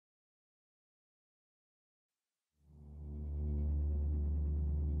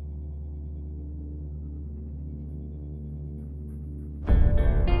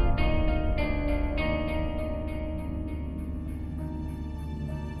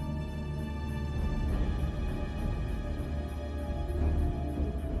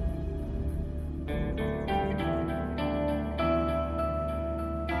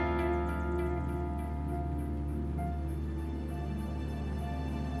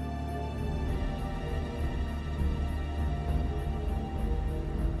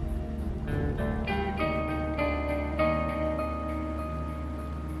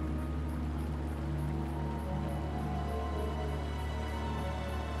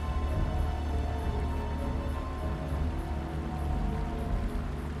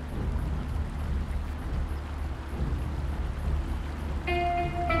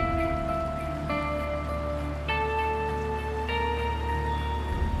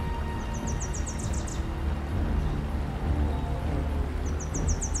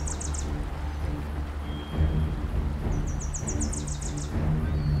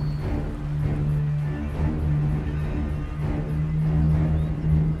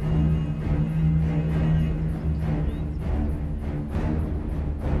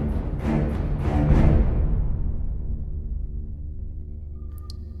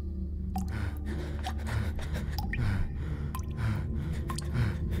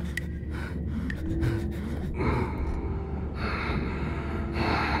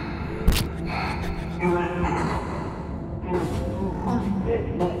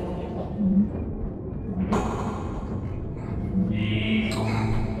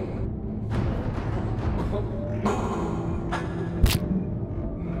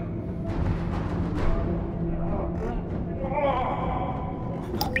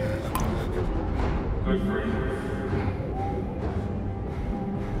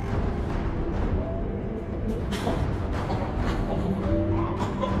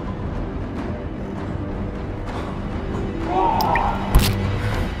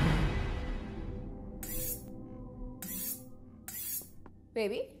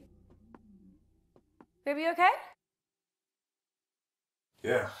Baby? Baby, okay?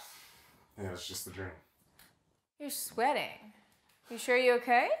 Yeah. Yeah, it's just a dream. You're sweating. You sure you're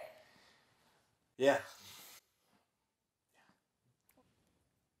okay? Yeah.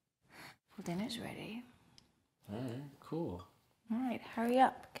 Well, dinner's ready. All right, cool. All right, hurry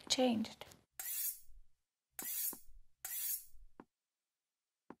up. Get changed.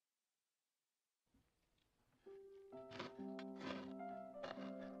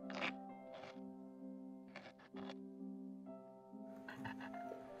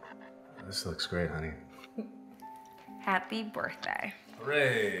 This looks great, honey. Happy birthday.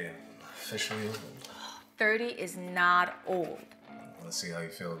 Hooray! Officially old. 30 is not old. Let's see how you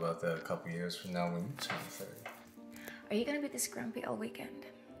feel about that a couple years from now when you turn 30. Are you gonna be this grumpy all weekend?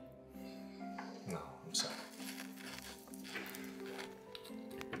 No, I'm sorry.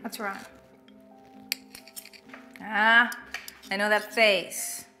 What's wrong? Ah, I know that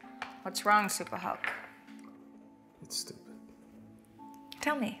face. What's wrong, Super Hulk? It's stupid.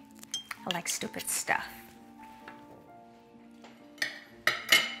 Tell me. I like stupid stuff. I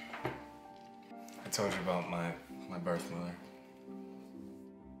told you about my birth mother.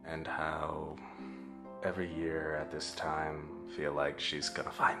 And how every year at this time, I feel like she's gonna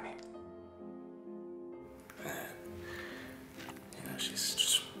find me. And, you know, she's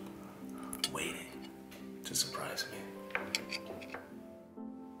just waiting to surprise me.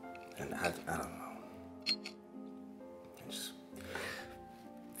 And I don't know. I just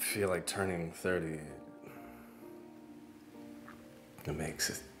feel like turning 30, it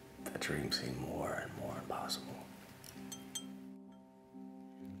makes that dream seem more and more impossible.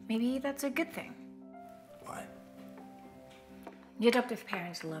 Maybe that's a good thing. Why? Your adoptive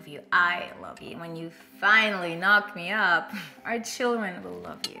parents love you. I love you. When you finally knock me up, our children will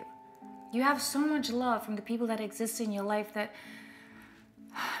love you. You have so much love from the people that exist in your life that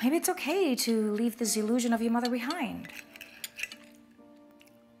maybe it's okay to leave this illusion of your mother behind.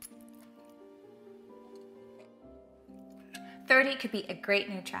 "30 could be a great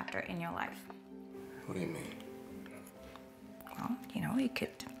new chapter in your life." What do you mean? Well, you know, you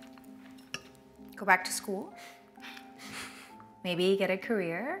could go back to school. Maybe get a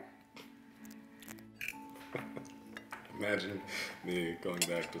career. Imagine me going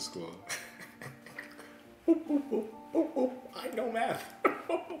back to school. I know math.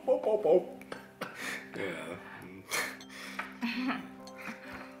 Yeah.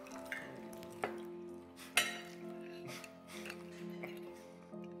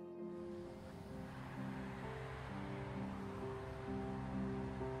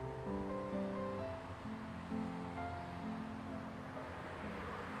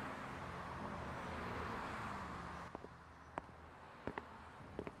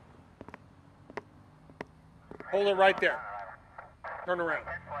 Hold it right there. Turn around.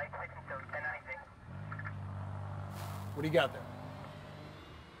 What do you got there?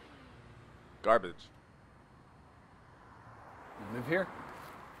 Garbage. You live here?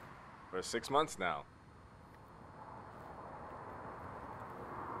 For 6 months now.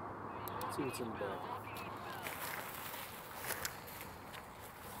 Let's see what's in the bag.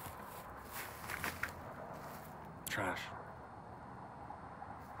 Trash.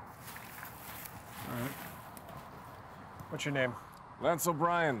 All right. What's your name? Lance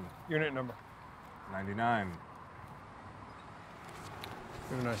O'Brien, Unit number. 99.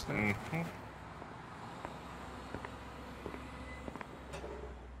 Have a nice day.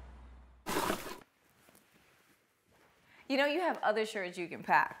 You know, you have other shirts you can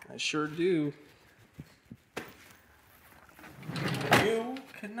pack. I sure do. You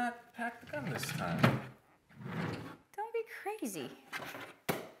could not pack the gun this time. Don't be crazy.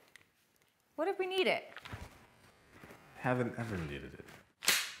 What if we need it? Haven't ever needed it.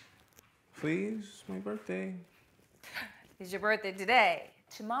 Please, it's my birthday. It's your birthday today.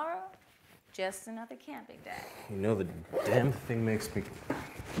 Tomorrow, just another camping day. You know the damn thing makes me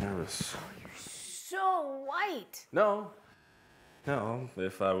nervous. You're so white. No,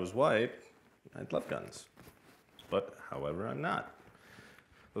 if I was white, I'd love guns. But, however, I'm not.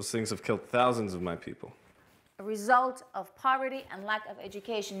 Those things have killed thousands of my people. A result of poverty and lack of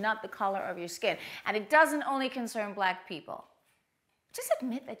education, not the color of your skin. And it doesn't only concern black people. Just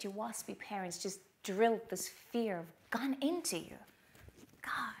admit that your waspy parents just drilled this fear of gun into you.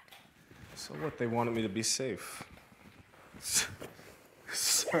 God. So what, they wanted me to be safe.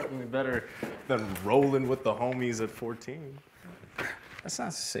 Certainly better than rolling with the homies at 14. That's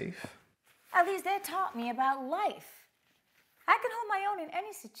not safe. At least they taught me about life. I can hold my own in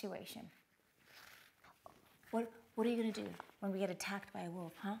any situation. What are you gonna do when we get attacked by a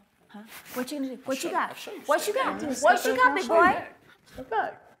wolf, huh? What you gonna do? What you got? What you got? What you got, big boy? Come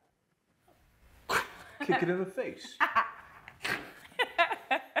back. Kick it in the face.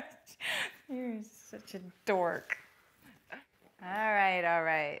 You're such a dork. All right, all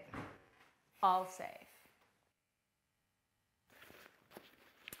right. All safe.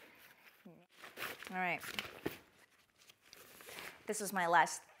 All right. This was my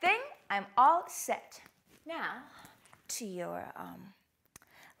last thing. I'm all set. Now, to your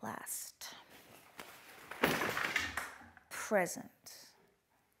last present.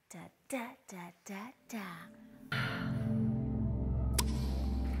 Da da da da da.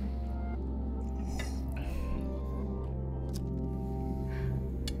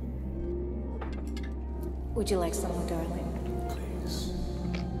 Would you like some, darling? Please.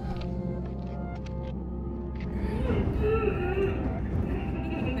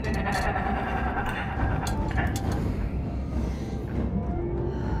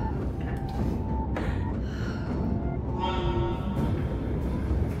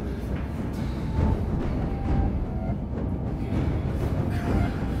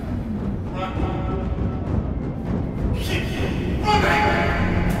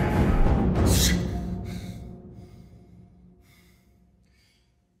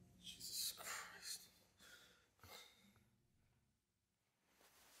 Jesus Christ.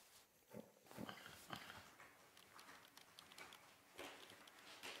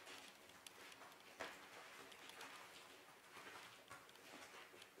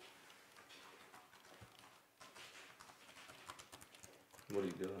 What are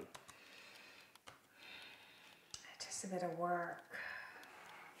you doing? Just a bit of work.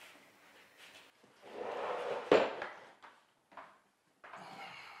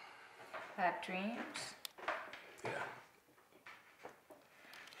 Bad dreams? Yeah.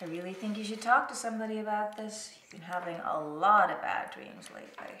 I really think you should talk to somebody about this. You've been having a lot of bad dreams lately.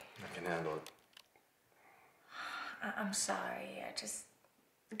 I can handle it. I'm sorry. I just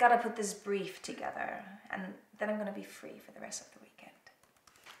gotta put this brief together, and then I'm gonna be free for the rest of the weekend.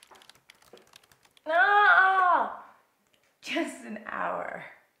 No! Just an hour.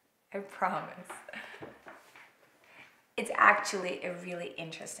 I promise. It's actually a really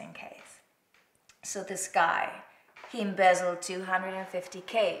interesting case. So this guy, he embezzled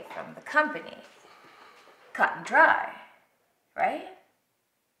 $250K from the company. Cut and dry, right?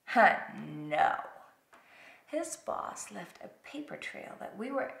 Huh, no. His boss left a paper trail that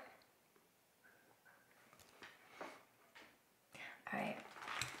we were... All right.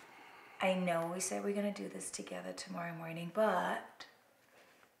 I know we said we're gonna do this together tomorrow morning, but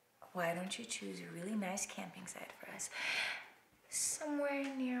why don't you choose a really nice camping site for us?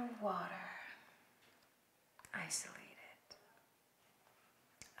 Somewhere near water. Isolated.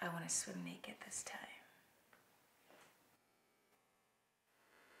 I want to swim naked this time.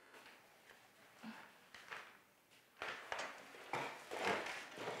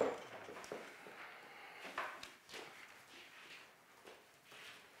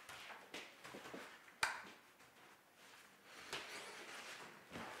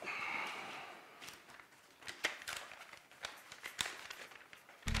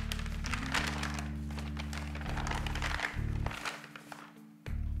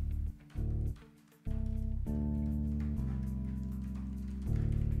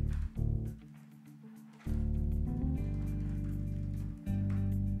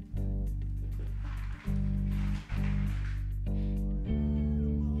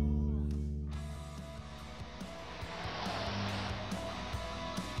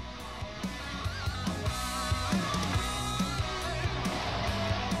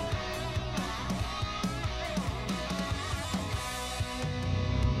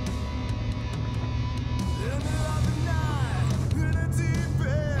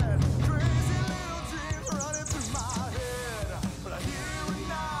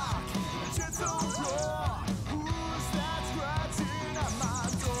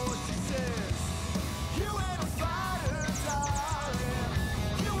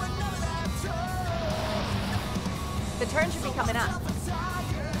 The turn should be coming up.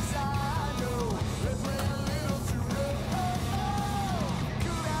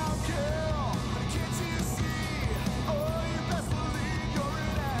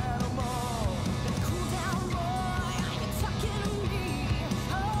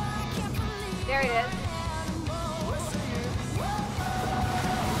 There it is.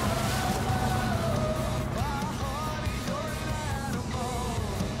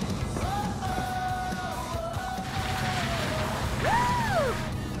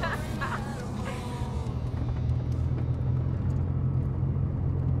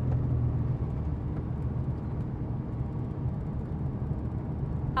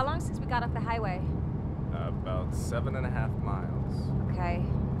 How long since we got off the highway? About 7.5 miles.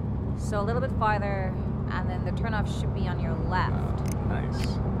 So a little bit farther, and then the turnoff should be on your left. Nice.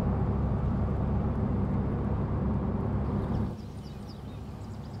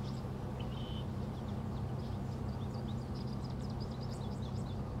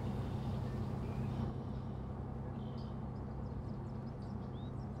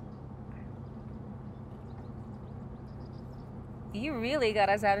 You really got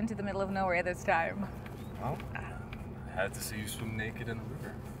us out into the middle of nowhere this time. Well, I had to see you swim naked in the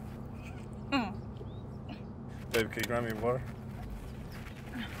river. Babe, can you grab me water?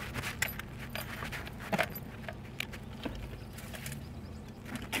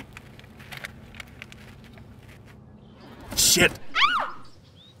 Shit!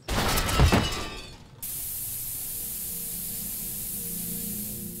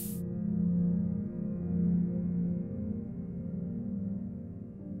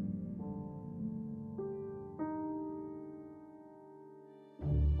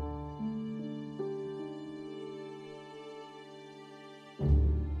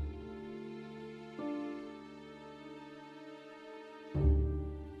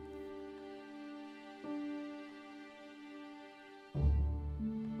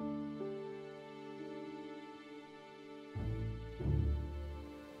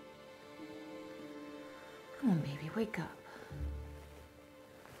 Come on, baby, wake up.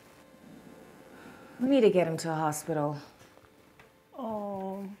 We need to get him to a hospital.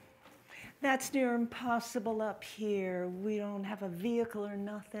 Oh, that's near impossible up here. We don't have a vehicle or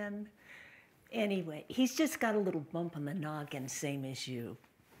nothing. Anyway, he's just got a little bump on the noggin, same as you.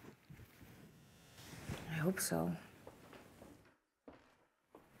 I hope so.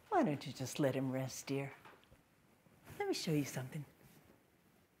 Why don't you just let him rest, dear? Let me show you something.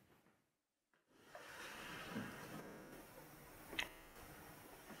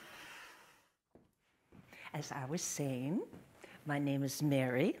 As I was saying, my name is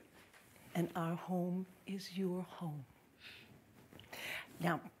Mary, and our home is your home.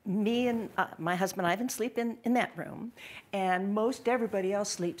 Now, me and my husband Ivan sleep in that room, and most everybody else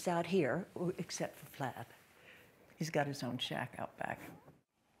sleeps out here, except for Vlad. He's got his own shack out back.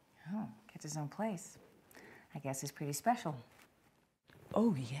 Oh, gets his own place. I guess he's pretty special.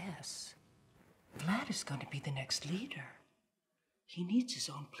 Oh, yes. Vlad is going to be the next leader. He needs his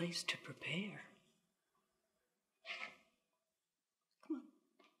own place to prepare. Come on,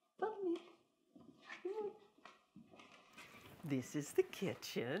 follow me. This is the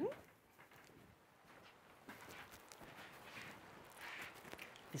kitchen.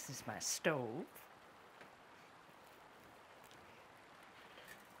 This is my stove.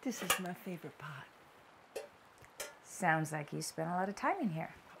 This is my favorite pot. Sounds like you spent a lot of time in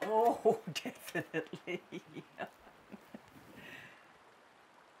here. Oh, definitely.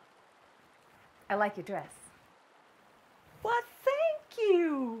 I like your dress. Well, thank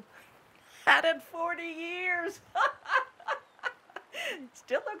you. Had it 40 years.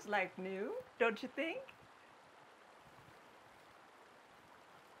 Still looks like new, don't you think?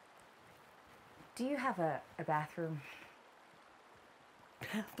 Do you have a bathroom?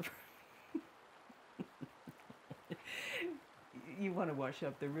 You want to wash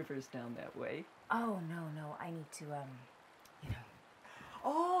up the rivers down that way? Oh, no, I need to, you know.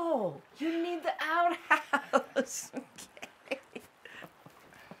 Oh, you need the outhouse. Okay.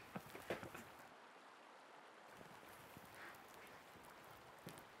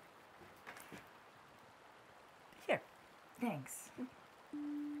 Here. Thanks.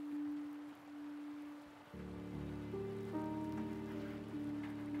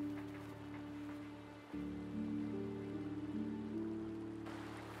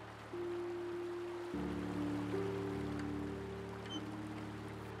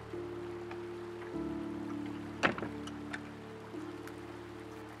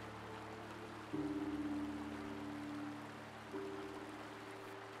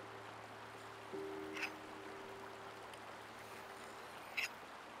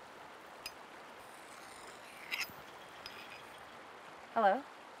 Hello.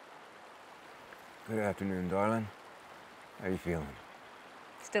 Good afternoon, darling. How you feeling?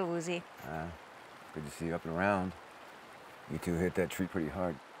 Still woozy. Good to see you up and around. You two hit that tree pretty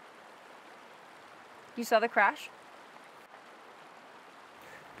hard. You saw the crash?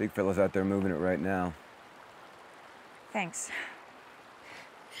 Big fella's out there moving it right now. Thanks.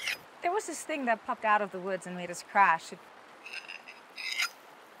 There was this thing that popped out of the woods and made us crash.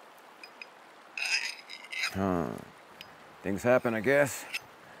 Huh. Things happen, I guess.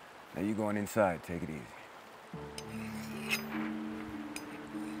 Now you going inside. Take it easy.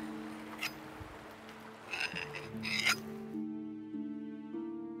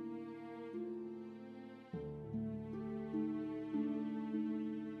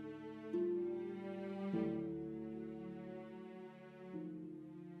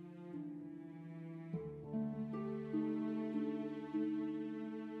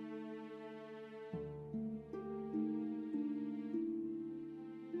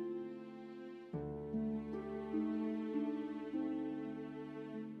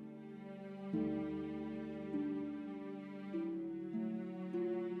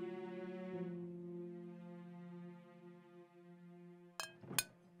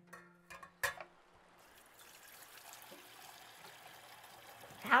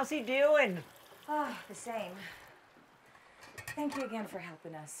 How's he doing? Oh, the same. Thank you again for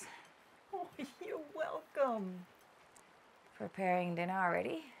helping us. Oh, you're welcome. Preparing dinner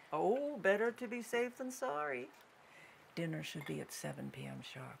already? Oh, better to be safe than sorry. Dinner should be at 7 p.m.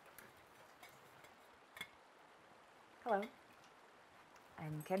 sharp. Hello.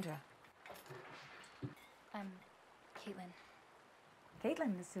 I'm Kendra. I'm Caitlin.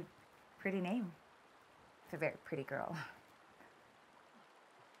 Caitlin is a pretty name. It's a very pretty girl.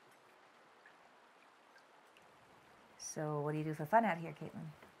 So what do you do for fun out here,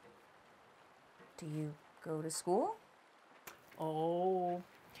 Caitlin? Do you go to school? Oh,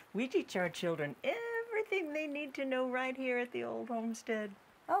 we teach our children everything they need to know right here at the old homestead.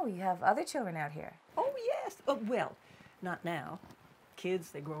 Oh, you have other children out here. Oh, yes. Oh, well, not now.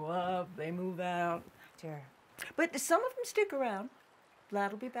 Kids, they grow up, they move out. Sure. But some of them stick around.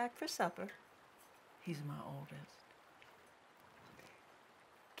 Vlad'll be back for supper. He's my oldest.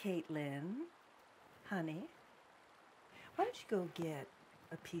 Caitlin, honey, why don't you go get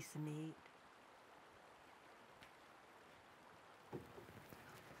a piece of meat?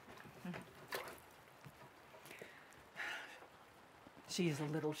 She's a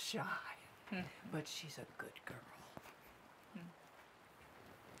little shy, but she's a good girl.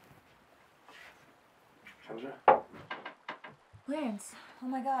 Kendra? Lance, oh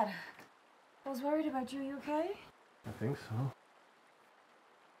my God. I was worried about you. You okay? I think so.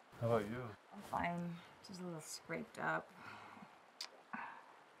 How about you? I'm fine. Just a little scraped up.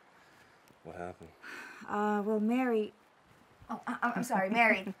 What happened? Well, Mary... Oh, I'm sorry,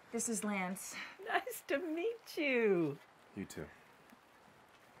 Mary. This is Lance. Nice to meet you. You too.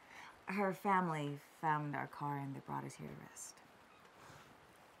 Her family found our car and they brought us here to rest.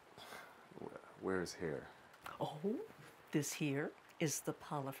 Where's here? Oh, this here is the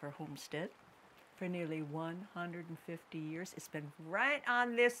Polifer homestead. For nearly 150 years, it's been right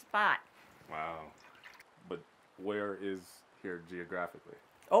on this spot. Wow. But where is here geographically?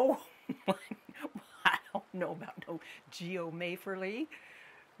 Oh, I don't know about no geomaphorly.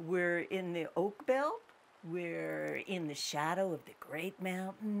 We're in the Oak Belt. We're in the shadow of the Great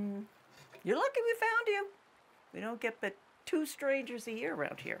Mountain. You're lucky we found you. We don't get but 2 strangers a year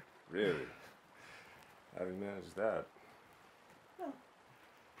around here. Really? How do you manage that? Well,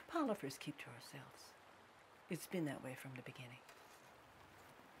 Polifers keep to ourselves. It's been that way from the beginning.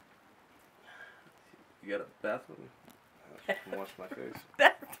 You got a bathroom? I can wash my face.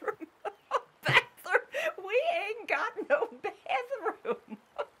 Bathroom? Bathroom? We ain't got no bathroom.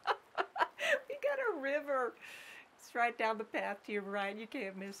 We got a river. It's right down the path to your right. You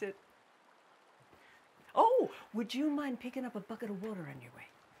can't miss it. Oh, would you mind picking up a bucket of water on your way?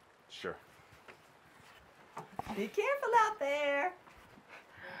 Sure. Be careful out there.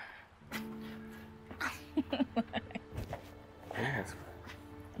 Yes.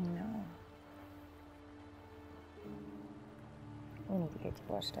 No. We need to get you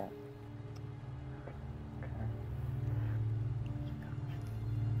washed up.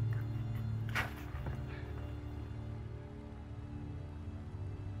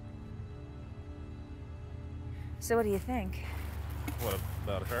 So what do you think? What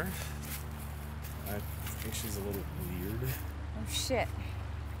about her? I think she's a little weird. Oh shit.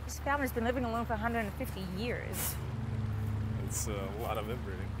 This family's been living alone for 150 years. It's a lot of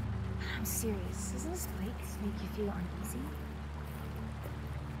inbreeding. I'm serious. Doesn't this place make you feel uneasy?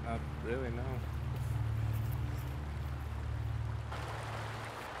 Not really, no.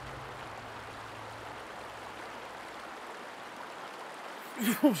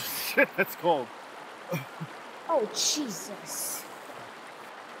 Oh shit, that's cold. Oh, Jesus.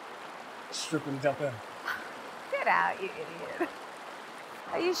 Strip and jump in. Get out, you idiot.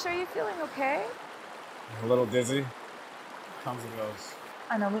 Are you sure you're feeling okay? A little dizzy. Comes and goes.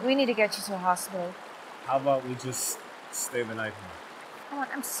 I know, we need to get you to a hospital. How about we just stay the night here? Come on,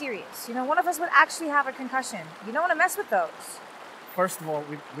 I'm serious. You know, one of us would actually have a concussion. You don't want to mess with those. First of all,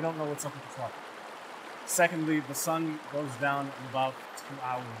 we don't know what's up with the clock. Secondly, the sun goes down in about 2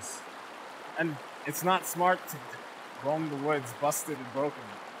 hours. And it's not smart to roam the woods busted and broken,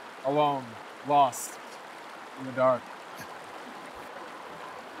 alone, lost, in the dark.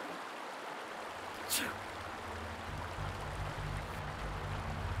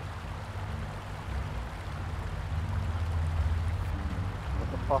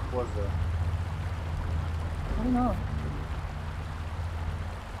 What the fuck was that? I don't know.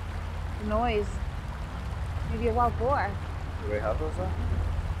 The noise. Maybe a wild boar. Do they have those there?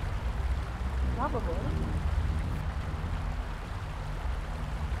 Probably.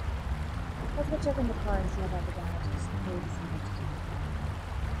 Let's go check in the car and see about the damages. Maybe something to do.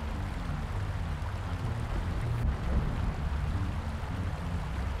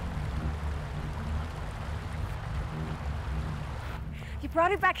 You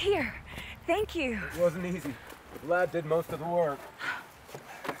brought it back here. Thank you. It wasn't easy. The lad did most of the work.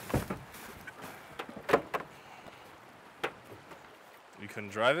 You couldn't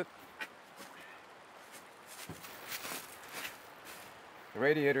drive it? The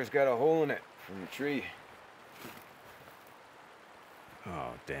radiator's got a hole in it from the tree. Oh,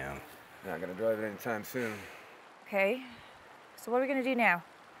 damn. Not gonna drive it anytime soon. Okay. So what are we gonna do now?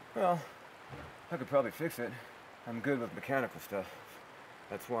 Well, I could probably fix it. I'm good with mechanical stuff.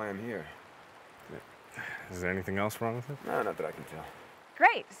 That's why I'm here. Is there anything else wrong with it? No, not that I can tell.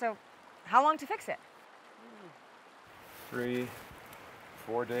 Great. So how long to fix it? 3,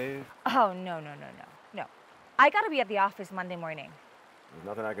 4 days. Oh, no. No. I gotta be at the office Monday morning. There's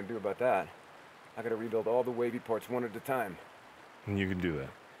nothing I can do about that. I gotta rebuild all the wavy parts one at a time. And you can do that.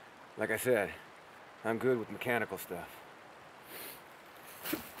 Like I said, I'm good with mechanical stuff.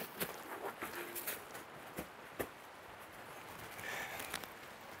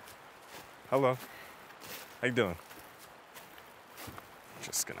 Hello. How you doing?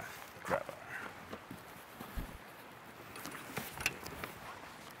 Just gonna grab her.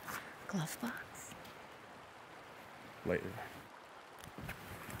 Glove box? Later.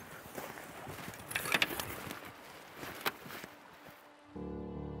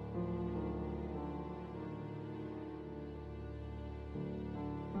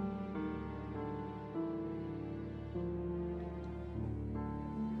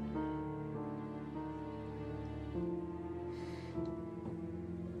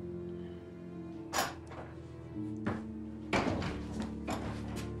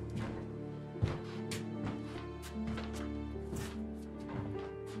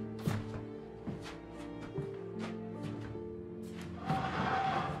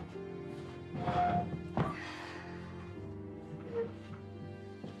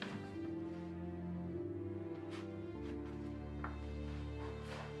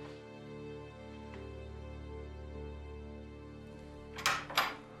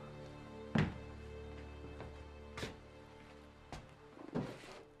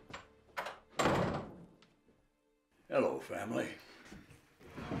 Hello, family.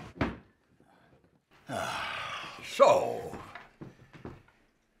 So,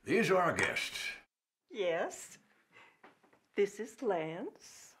 these are our guests. Yes. This is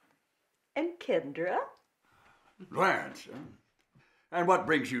Lance and Kendra. Lance, huh? And what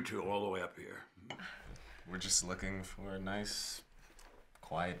brings you two all the way up here? We're just looking for a nice,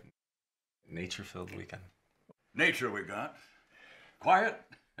 quiet, nature-filled weekend. Nature we got. Quiet?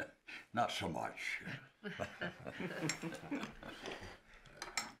 Not so much.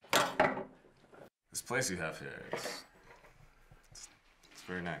 This place you have here, it's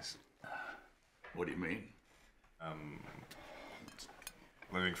very nice. What do you mean?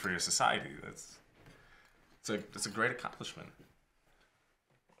 Living for your society, it's a great accomplishment.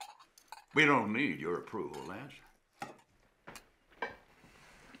 We don't need your approval, Lance.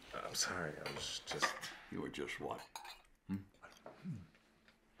 I'm sorry, I was just... You were just what?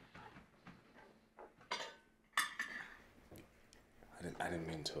 I didn't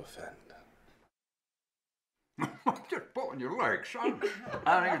mean to offend. Just pulling your leg, son.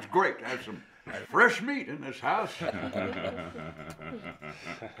 I think it's great to have some fresh meat in this house.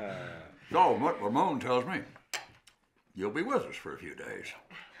 So, what Ramon tells me, you'll be with us for a few days.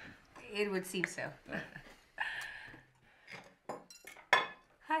 It would seem so.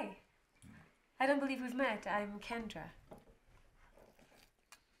 Hi. I don't believe we've met. I'm Kendra.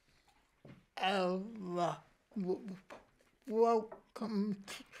 Ella, welcome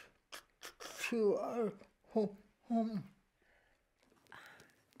to our home.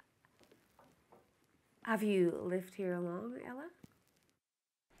 Have you lived here long, Ella?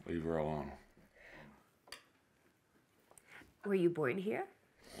 Leave her alone. Were you born here?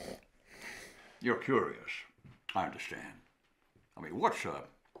 You're curious. I understand. I mean, what's a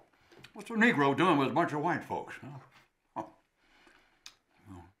Negro doing with a bunch of white folks? Huh? Oh.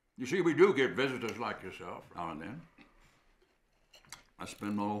 Well, you see, we do get visitors like yourself now and then. I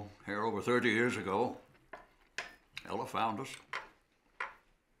spent no hair over 30 years ago. Ella found us.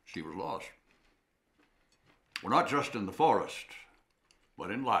 She was lost. Well, not just in the forest,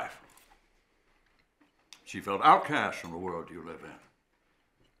 but in life. She felt outcast from the world you live in.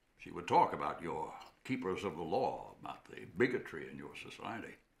 She would talk about your keepers of the law, about the bigotry in your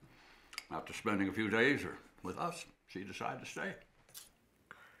society. After spending a few days with us, she decided to stay.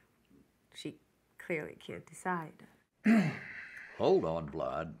 She clearly can't decide. Hold on,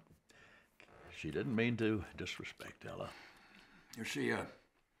 Blood. She didn't mean to disrespect Ella. You see,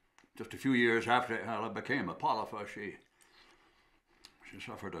 just a few years after Ella became a polyfer, she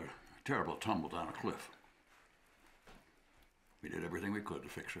suffered a terrible tumble down a cliff. We did everything we could to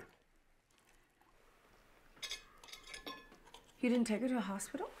fix her. You didn't take her to a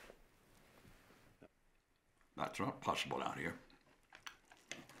hospital? That's not possible out here.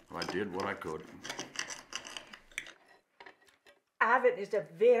 I did what I could. Ivan is a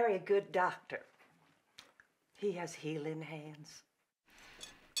very good doctor. He has healing hands.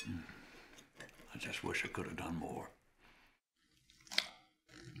 I just wish I could have done more.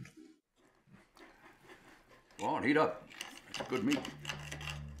 Go on, heat up. It's good meat.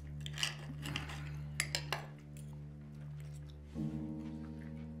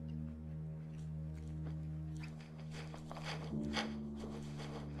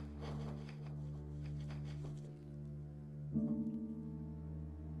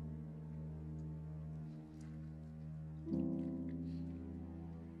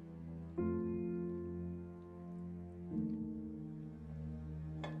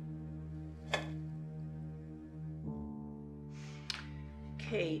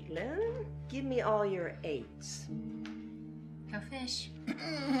 Caitlin, give me all your 8s. Go fish.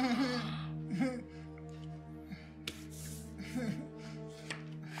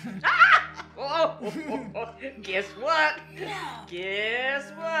 Oh, guess what?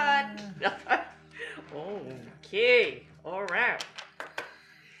 Guess what? Okay, all right.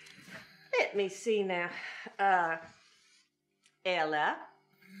 Let me see now. Ella,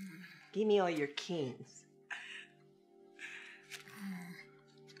 give me all your kings.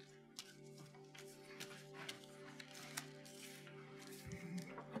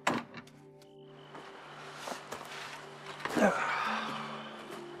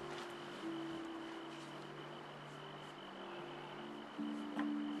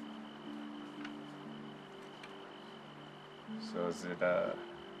 So is it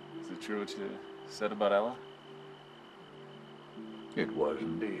true what you said about Ella? It was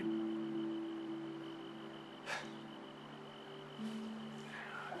indeed.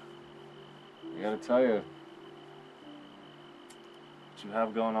 I gotta tell you, what you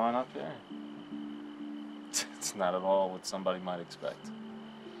have going on up there, it's not at all what somebody might expect.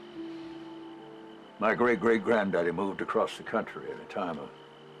 My great-great-granddaddy moved across the country at a time of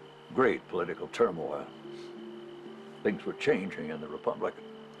great political turmoil. Things were changing in the Republic.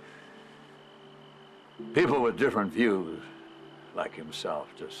 People with different views, like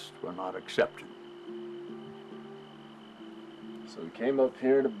himself, just were not accepted. So he came up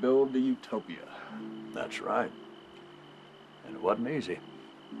here to build the utopia. That's right. And it wasn't easy.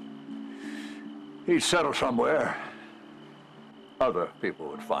 He'd settle somewhere. Other people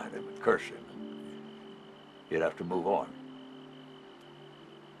would find him and curse him. He'd have to move on.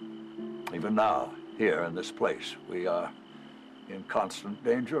 Even now, here in this place, we are in constant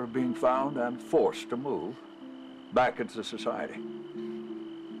danger of being found and forced to move back into society.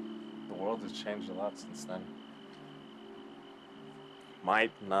 The world has changed a lot since then.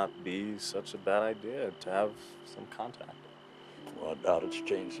 Might not be such a bad idea to have some contact. Well, I doubt it's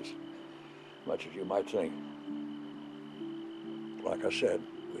changed as much as you might think. Like I said,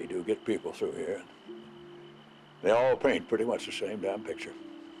 we do get people through here. They all paint pretty much the same damn picture.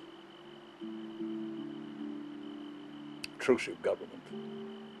 Intrusive government.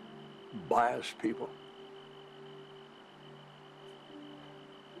 Biased people.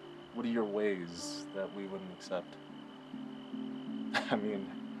 What are your ways that we wouldn't accept? I mean,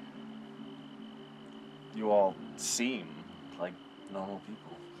 you all seem like normal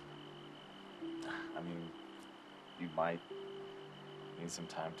people. I mean, you might need some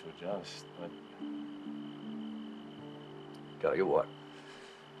time to adjust, but... Tell you what,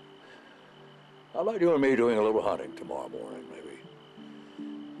 how about you and me doing a little hunting tomorrow morning, maybe?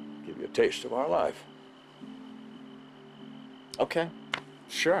 Give you a taste of our life. Okay,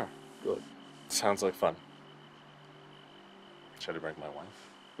 sure. Good. Sounds like fun. Should I bring my wife?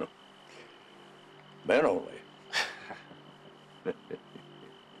 No. Men only. I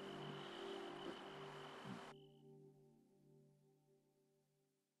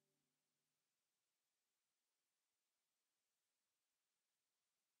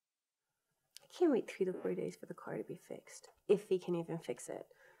can't wait 3 to 4 days for the car to be fixed, if he can even fix it.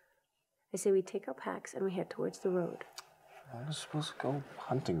 I say we take our packs and we head towards the road. I was supposed to go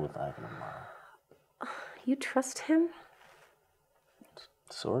hunting with Ivan tomorrow. You trust him?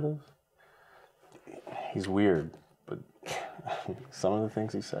 Sort of. He's weird, but some of the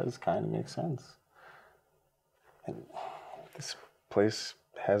things he says kind of make sense. And this place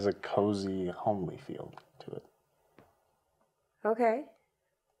has a cozy, homely feel to it. Okay.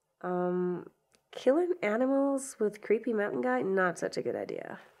 Killing animals with creepy mountain guy, not such a good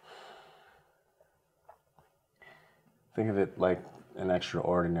idea. Think of it like an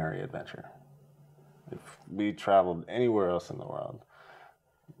extraordinary adventure. If we traveled anywhere else in the world,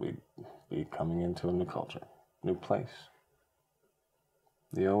 we'd be coming into a new culture, new place.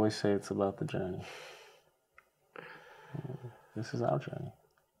 You always say it's about the journey. This is our journey.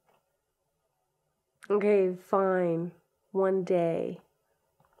 Okay, fine. One day.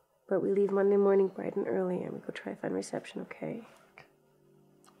 But we leave Monday morning bright and early and we go try to find reception, okay?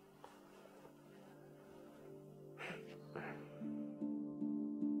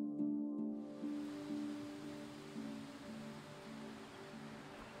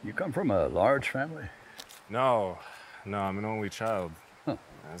 You come from a large family? No, I'm an only child. Huh.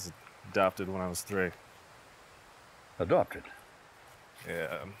 I was adopted when I was 3. Adopted?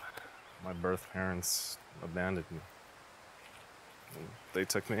 Yeah, my birth parents abandoned me. And they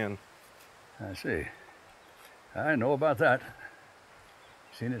took me in. I see. I know about that.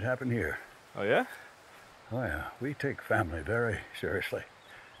 Seen it happen here. Oh, yeah? Oh, yeah. We take family very seriously.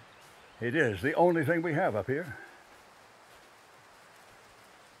 It is the only thing we have up here.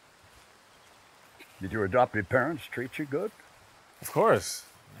 Did your adopted parents treat you good? Of course.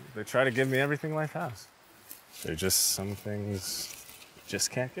 They try to give me everything life has. There's just some things you just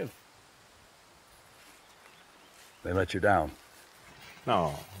can't give. They let you down?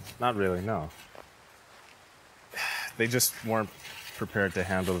 No, not really, no. They just weren't prepared to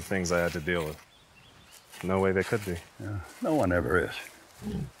handle the things I had to deal with. No way they could be. Yeah, no one ever is.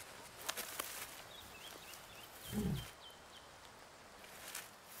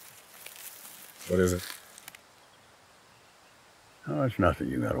 What is it? Oh, it's nothing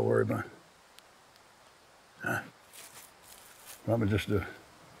you gotta worry about. Probably just a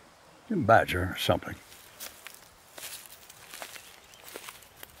badger or something.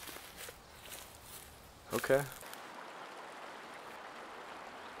 Okay.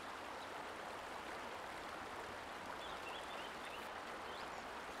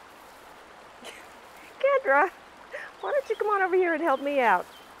 Kendra, why don't you come on over here and help me out?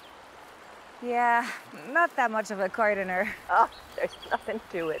 Yeah, not that much of a gardener. Oh, there's nothing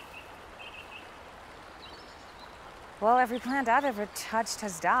to it. Well, every plant I've ever touched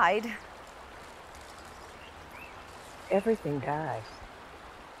has died. Everything dies.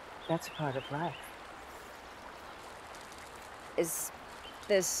 That's part of life. Is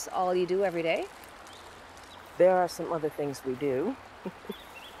this all you do every day? There are some other things we do.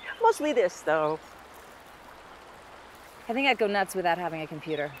 Mostly this, though. I think I'd go nuts without having a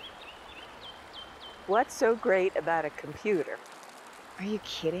computer. What's so great about a computer? Are you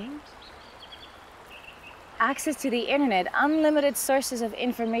kidding? Access to the internet, unlimited sources of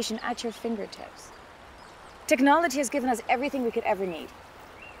information at your fingertips. Technology has given us everything we could ever need.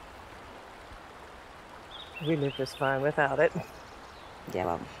 We live just fine without it. Yeah,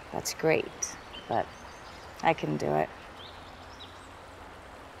 well, that's great, but I couldn't do it.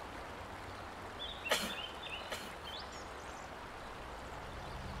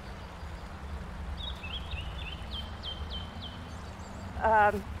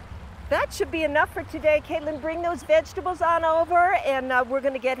 That should be enough for today. Caitlin, bring those vegetables on over, and we're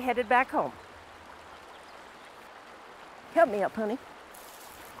going to get headed back home. Help me up, honey.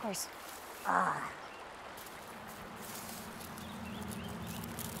 Of course.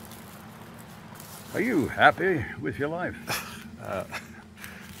 Are you happy with your life?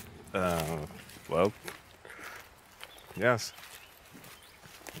 Well, yes.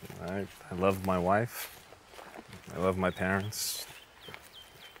 I love my wife. I love my parents.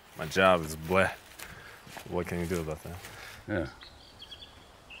 My job is bleh. What can you do about that? Yeah.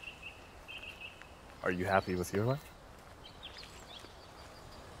 Are you happy with your life?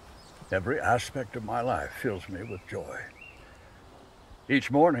 Every aspect of my life fills me with joy. Each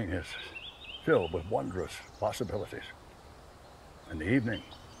morning is filled with wondrous possibilities. In the evening,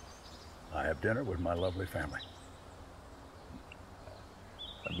 I have dinner with my lovely family.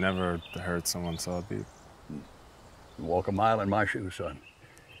 I've never heard someone so upbeat. You walk a mile in my shoes, son.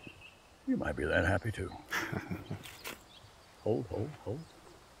 You might be that happy too. Hold.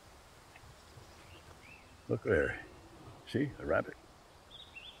 Look there. See, a rabbit?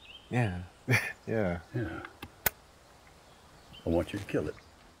 Yeah. Yeah. I want you to kill it.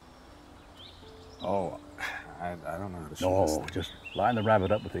 Oh, I don't know how to shoot No, this thing. just line the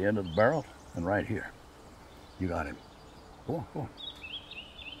rabbit up at the end of the barrel and right here. You got him. Go on.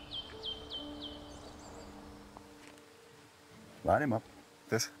 Line him up.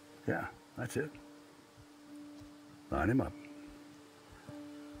 This? Yeah, that's it. Line him up.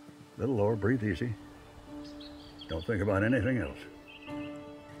 Little lower, breathe easy. Don't think about anything else.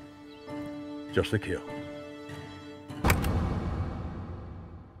 Just the kill.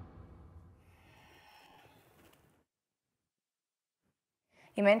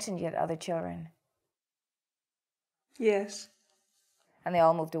 You mentioned you had other children. Yes. And they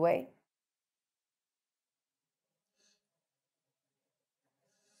all moved away?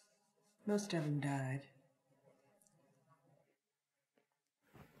 Most of them died.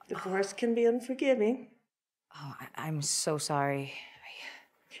 Divorce can be unforgiving. Oh, I'm so sorry.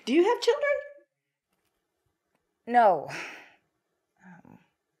 Do you have children? No.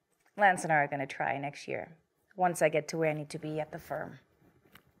 Lance and I are going to try next year, once I get to where I need to be at the firm.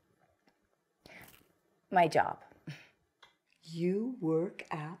 My job. You work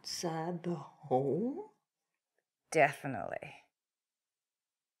outside the home? Definitely.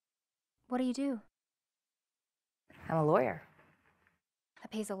 What do you do? I'm a lawyer.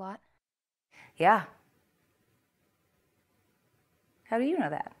 That pays a lot. Yeah. How do you know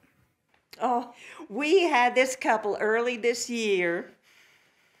that? Oh, we had this couple early this year.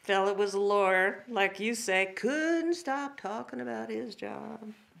 Fella was a lawyer, like you say, couldn't stop talking about his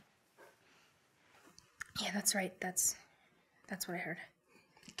job. Yeah, that's right. That's what I heard.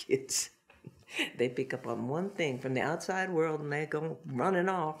 Kids, they pick up on one thing from the outside world and they go running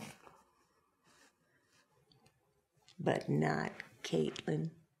off. But not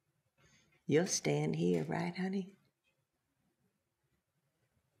Caitlin. You'll stand here, right, honey?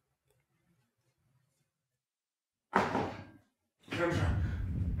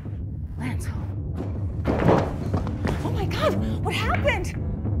 Lance. Oh my God, what happened?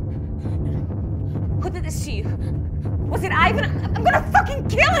 Who did this to you? Was it Ivan? I'm gonna fucking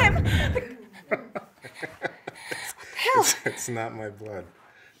kill him! It's not my blood.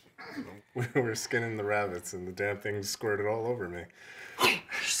 We were skinning the rabbits and the damn thing squirted all over me. You're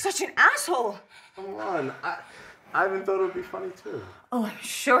such an asshole! Come on, Ivan thought it would be funny too. Oh, I'm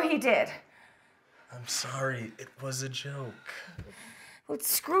sure he did. I'm sorry, it was a joke. Well,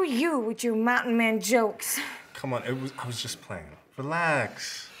 screw you with your mountain man jokes. Come on, I was just playing.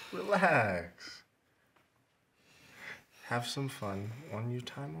 Relax. Have some fun on your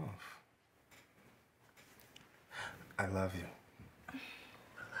time off. I love you.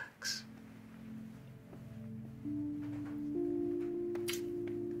 Relax.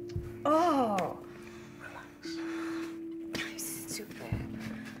 Oh. Relax. I'm stupid.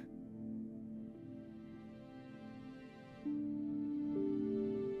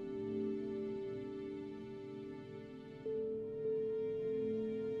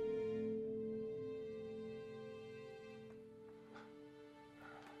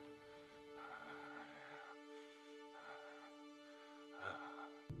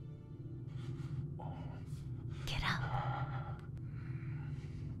 Get up.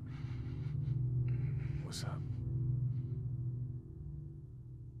 What's up?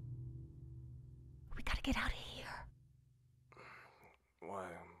 We gotta get out of here. Why?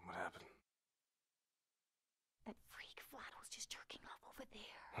 What happened? That freak Vlado's just jerking off over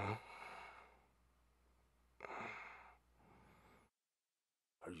there. Huh?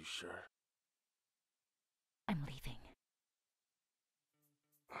 Are you sure? I'm leaving.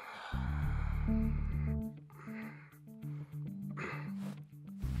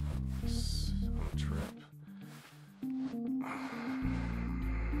 On a trip.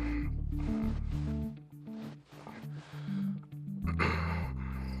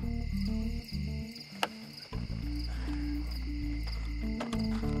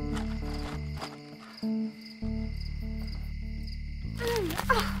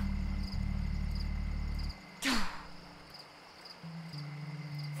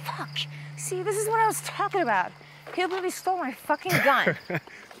 Fuck. See, this is what I was talking about. Hillbilly stole my fucking gun.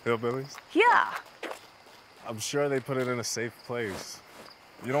 Hillbillies? Yeah. I'm sure they put it in a safe place.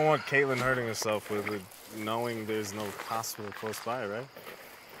 You don't want Caitlin hurting herself with it, knowing there's no hospital close by, right?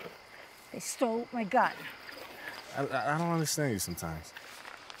 They stole my gun. I don't understand you sometimes.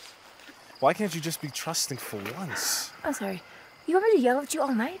 Why can't you just be trusting for once? I'm sorry. You want me to yell at you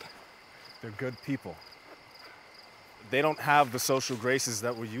all night? They're good people. They don't have the social graces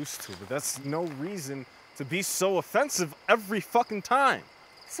that we're used to, but that's no reason to be so offensive every fucking time.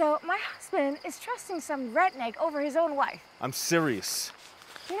 So my husband is trusting some redneck over his own wife. I'm serious.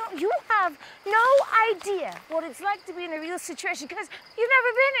 You know, you have no idea what it's like to be in a real situation because you've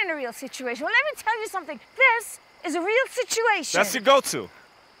never been in a real situation. Well, let me tell you something. This is a real situation. That's your go-to.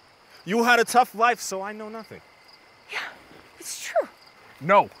 You had a tough life, so I know nothing. Yeah, it's true.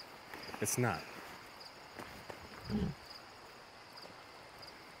 No, it's not.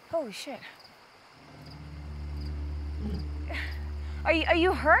 Holy shit. Are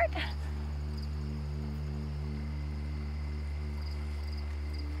you hurt?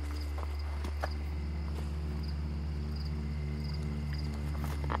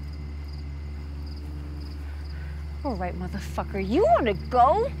 All right, motherfucker, you want to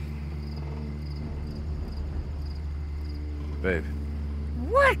go? Babe.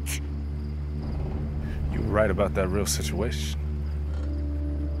 What? You were right about that real situation.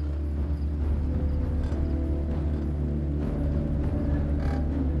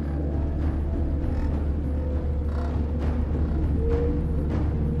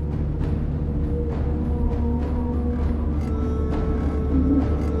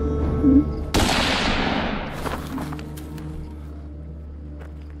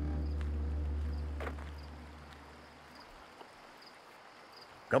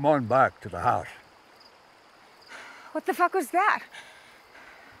 Come on back to the house. What the fuck was that?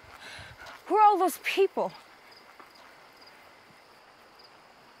 Who are all those people?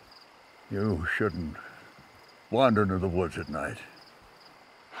 You shouldn't wander into the woods at night.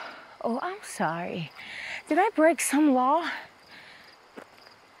 Oh, I'm sorry. Did I break some law?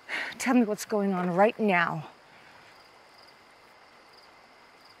 Tell me what's going on right now.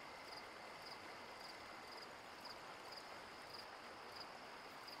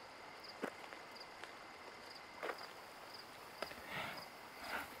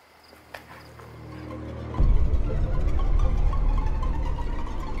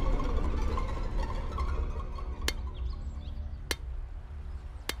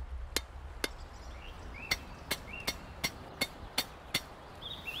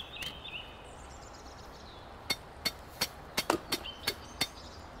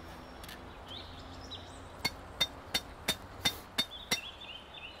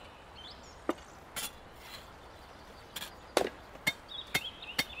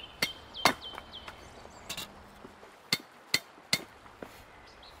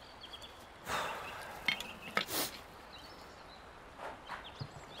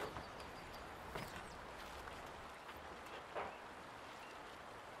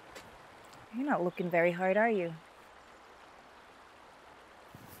 You're not looking very hard, are you?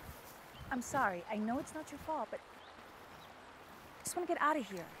 I'm sorry. I know it's not your fault, but I just want to get out of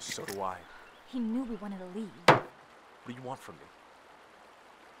here. So do I. He knew we wanted to leave. What do you want from me?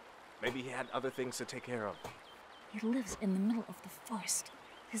 Maybe he had other things to take care of. He lives in the middle of the forest.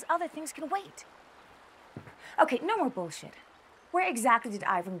 His other things can wait. Okay, no more bullshit. Where exactly did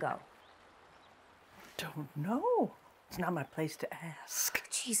Ivan go? Don't know. It's not my place to ask.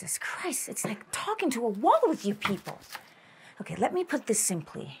 Jesus Christ, it's like talking to a wall with you people. Okay, let me put this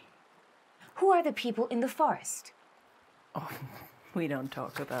simply. Who are the people in the forest? Oh, we don't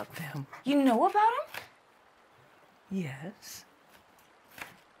talk about them. You know about them? Yes.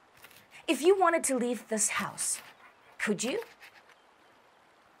 If you wanted to leave this house, could you?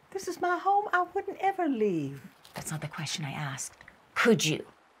 This is my home. I wouldn't ever leave. That's not the question I asked. Could you?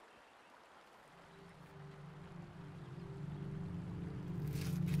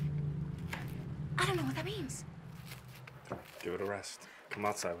 I don't know what that means. Give it a rest. Come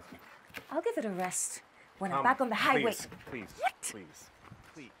outside with me. I'll give it a rest when I'm back on the highway. Please, please, What? please,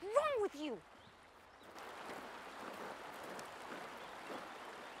 please. What's wrong with you?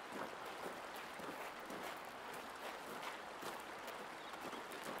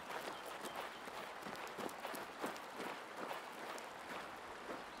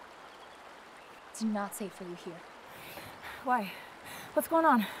 It's not safe for you here. Why? What's going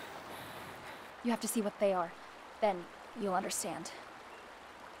on? You have to see what they are. Then you'll understand.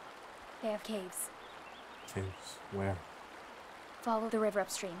 They have caves. Caves? Where? Follow the river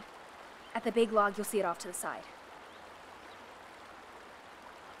upstream. At the big log, you'll see it off to the side.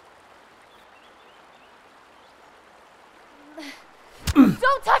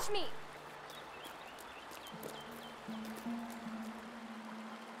 Don't touch me!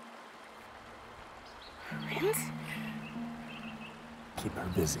 Vince? Keep her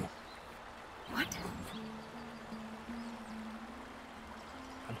busy. What?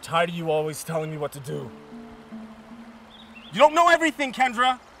 I'm tired of you always telling me what to do. You don't know everything,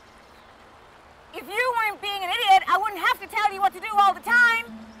 Kendra! If you weren't being an idiot, I wouldn't have to tell you what to do all the time.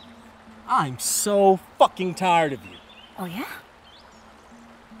 I'm so fucking tired of you. Oh, yeah?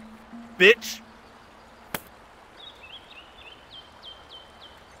 Bitch!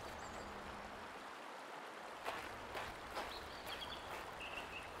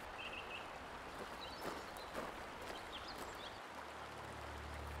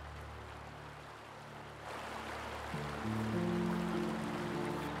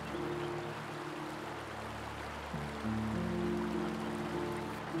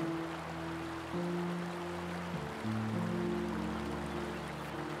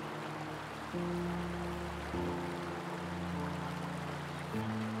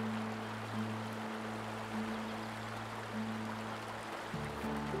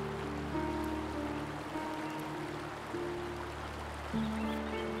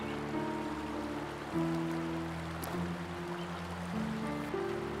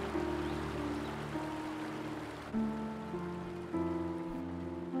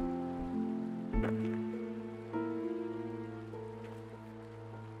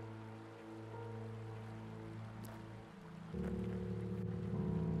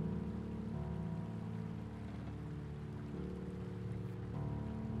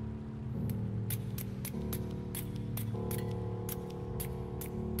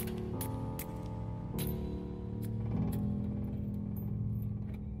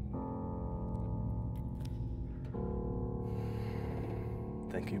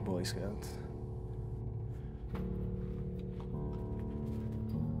 Thank you, Boy Scouts.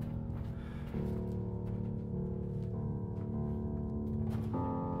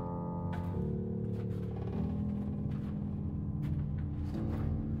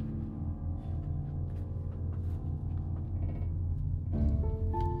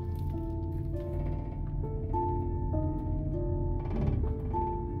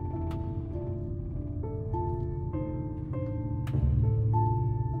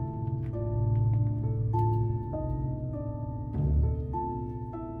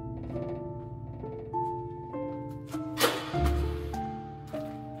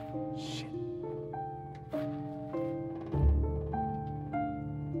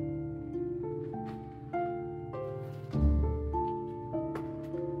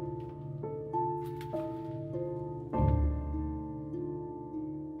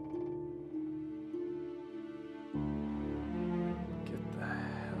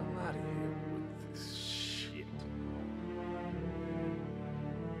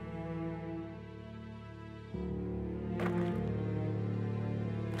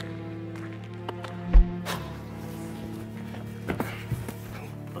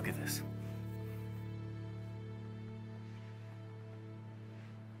 Look at this.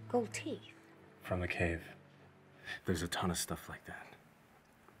 Gold teeth. From the cave. There's a ton of stuff like that.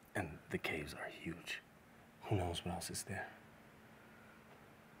 And the caves are huge. Who knows what else is there?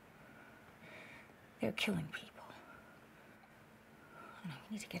 They're killing people. Oh, no,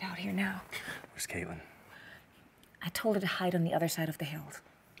 we need to get out here now. Where's Caitlin? I told her to hide on the other side of the hills.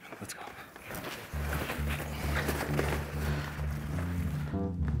 Let's go.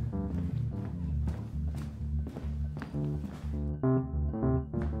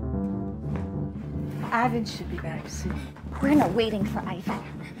 Ivan should be back soon. We're not waiting for Ivan.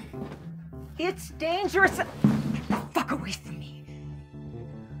 It's dangerous. Get the fuck away from me.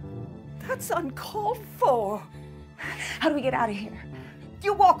 That's uncalled for. How do we get out of here?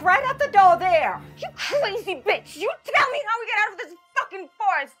 You walk right out the door there. You crazy bitch! You tell me how we get out of this fucking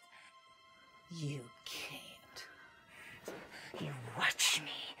forest! You can't. You watch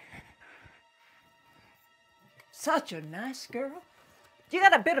me. Such a nice girl. You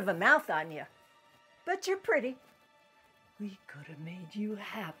got a bit of a mouth on you, but you're pretty. We could have made you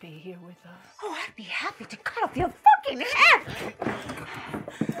happy here with us. Oh, I'd be happy to cut off your fucking head!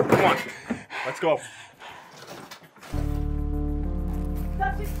 Come on, let's go.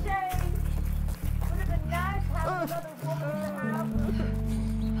 Such a shame. Would have been nice to have another woman around.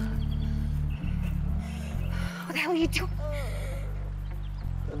 What the hell are you doing?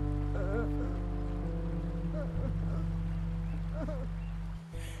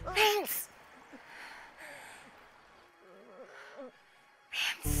 Vance!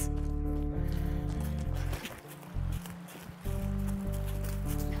 Vance!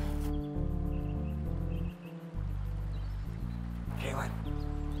 Caitlin.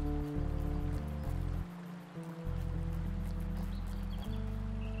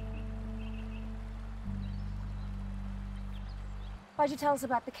 Why'd you tell us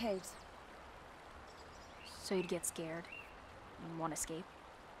about the caves? So you'd get scared and want to escape?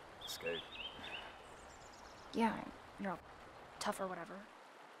 Escape. Yeah, you're all tough or whatever.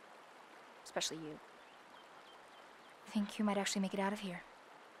 Especially you. I think you might actually make it out of here.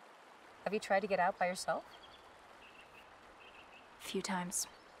 Have you tried to get out by yourself? A few times.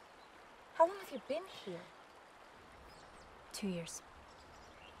 How long have you been here? 2 years.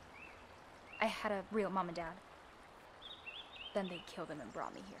 I had a real mom and dad. Then they killed them and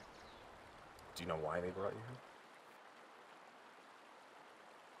brought me here. Do you know why they brought you here?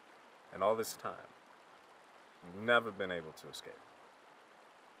 And all this time, you've never been able to escape.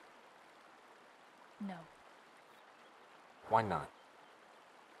 No. Why not?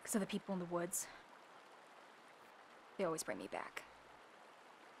 Because of the people in the woods. They always bring me back.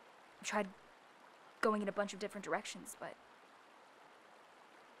 I've tried going in a bunch of different directions, but...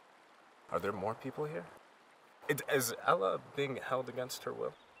 Are there more people here? Is Ella being held against her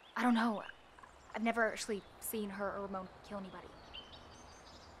will? I don't know. I've never actually seen her or Ramon kill anybody.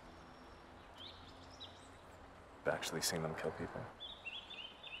 I've actually seen them kill people.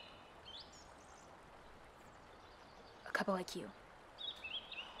 A couple like you.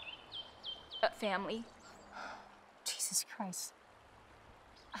 A family. Jesus Christ.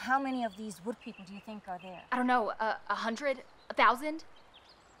 How many of these wood people do you think are there? I don't know, 100? 1,000?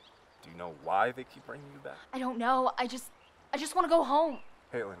 Do you know why they keep bringing you back? I don't know. I just want to go home.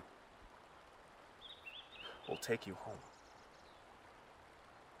 Caitlin, we'll take you home.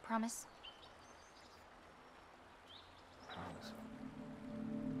 Promise? Promise.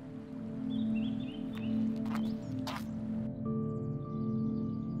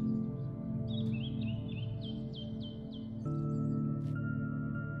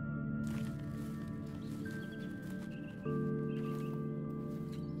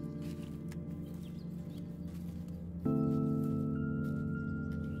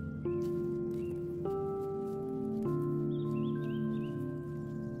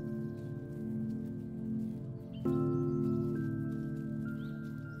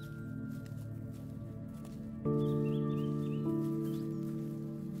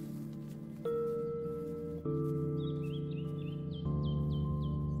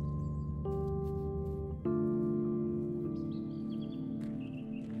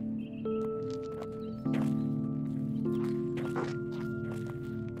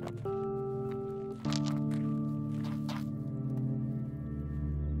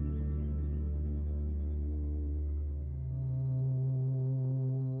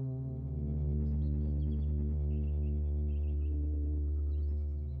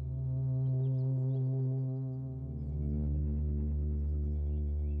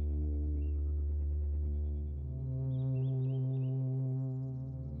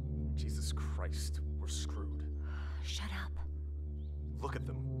 Jesus Christ, we're screwed. Shut up. Look at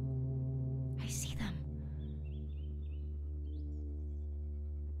them. I see them.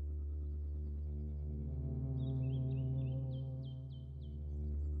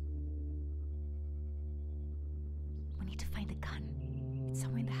 We need to find the gun. It's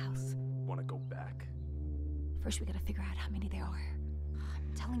somewhere in the house. Want to go back? First, we gotta figure out how many there are.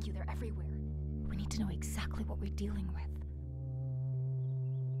 I'm telling you, they're everywhere. We need to know exactly what we're dealing with.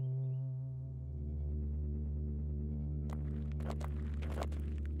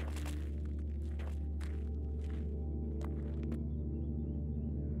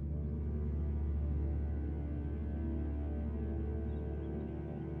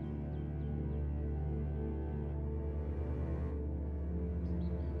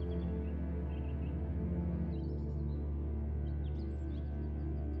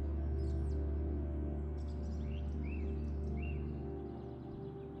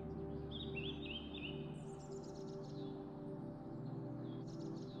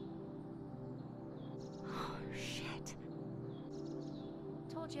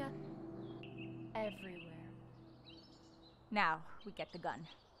 Told ya. Everywhere. Now, we get the gun.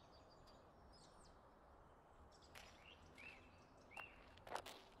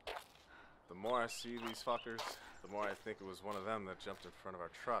 The more I see these fuckers, the more I think it was one of them that jumped in front of our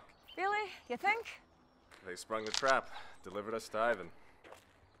truck. Really? You think? They sprung the trap, delivered us to Ivan.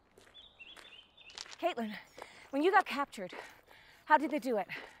 Caitlin, when you got captured, how did they do it?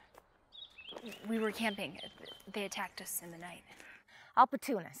 We were camping. They attacked us in the night.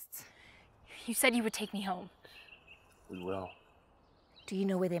 Opportunists. You said you would take me home. We will. Do you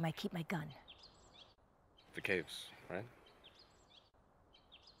know where they might keep my gun? The caves, right?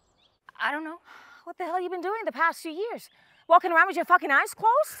 I don't know. What the hell have you been doing the past few years? Walking around with your fucking eyes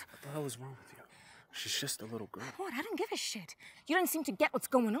closed? What the hell is wrong with you? She's just a little girl. What? I don't give a shit. You don't seem to get what's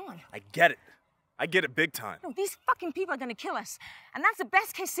going on. I get it. I get it big time. No, these fucking people are gonna kill us. And that's the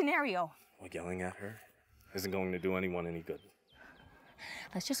best case scenario. Well, yelling at her isn't going to do anyone any good.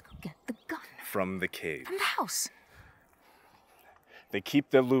 Let's just go get the gun. From the cave. From the house. They keep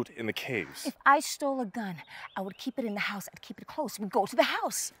their loot in the caves. If I stole a gun, I would keep it in the house. I'd keep it close. We'd go to the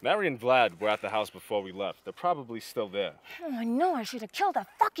house. Mary and Vlad were at the house before we left. They're probably still there. Oh, I know. I should have killed that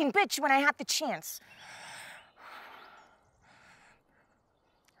fucking bitch when I had the chance.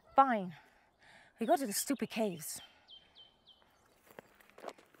 Fine. We go to the stupid caves.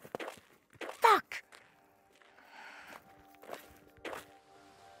 Fuck!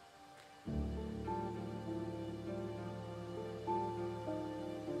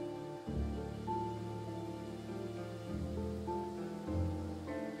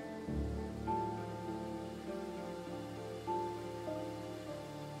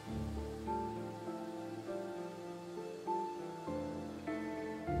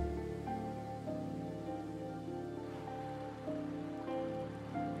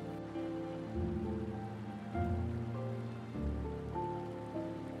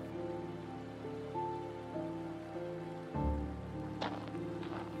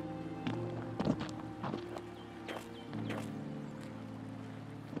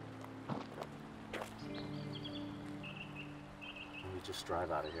 Just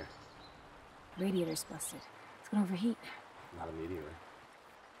drive out of here. Radiator's busted. It's gonna overheat. Not immediately.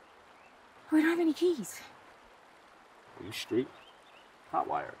 We don't have any keys. Are you street? Hot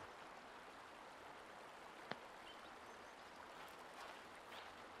wire.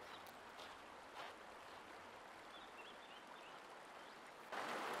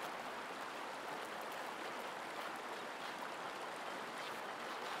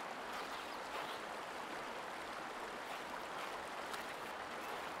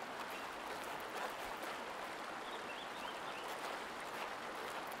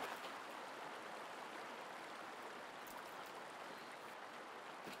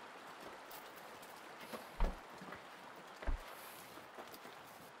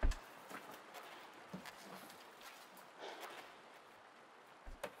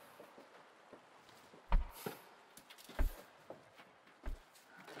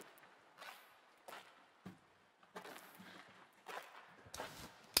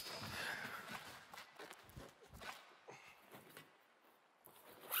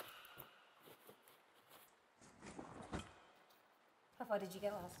 How far did you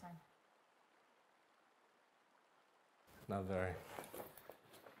get last time? Not very.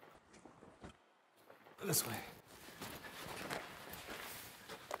 This way.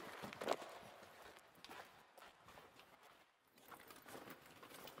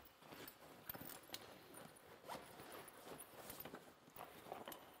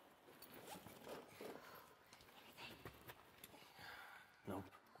 Nope.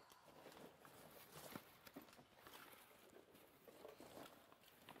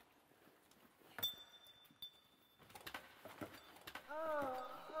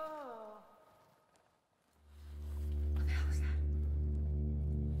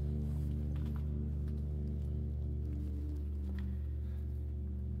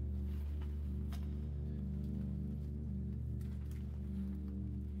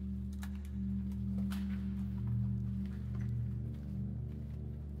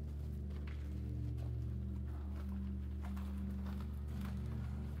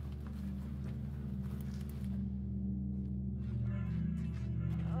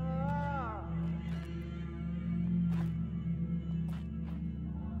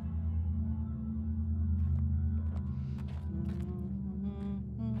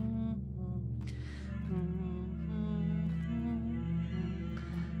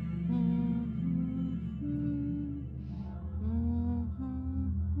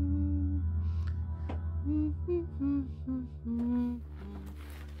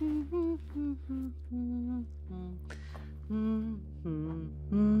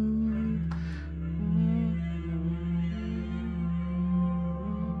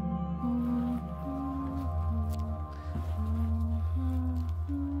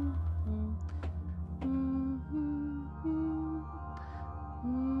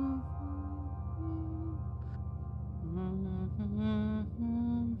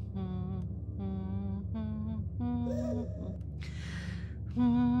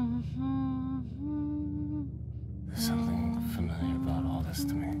 There's something familiar about all this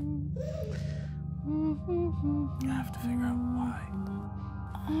to me. I have to figure out why.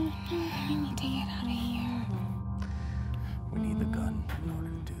 Oh no, I need to get out of here. We need the gun in order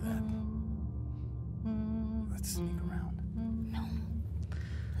to do that. Let's sneak around. No.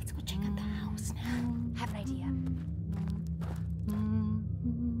 Let's go check out the house now. Have an idea.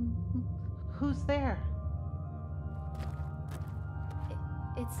 Who's there?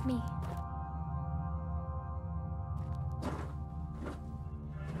 It's me.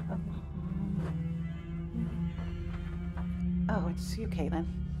 Oh, it's you, Caitlin.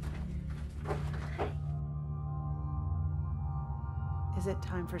 Is it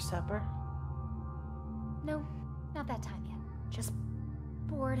time for supper? No, not that time yet. Just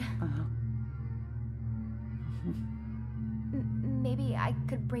bored. Uh-huh. Maybe I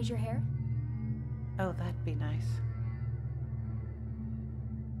could braid your hair? Oh, that'd be nice.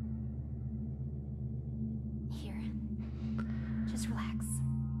 Here. Just relax.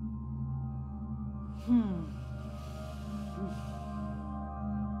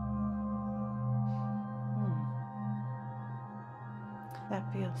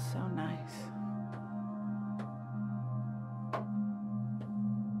 That feels so nice.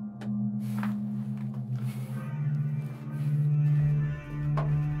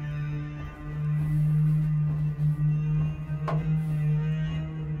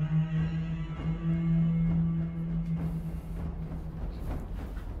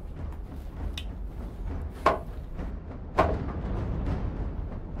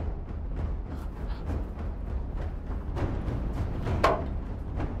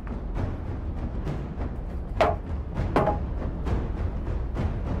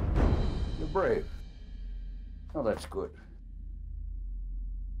 Brave. Oh, that's good.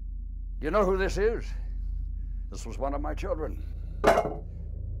 You know who this is? This was one of my children.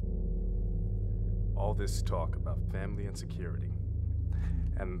 All this talk about family and security.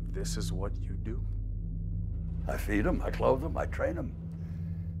 And this is what you do? I feed them, I clothe them, I train them.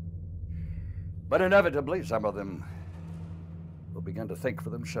 But inevitably, some of them will begin to think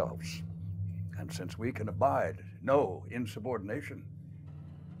for themselves. And since we can abide no insubordination,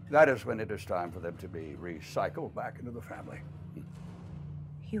 that is when it is time for them to be recycled back into the family.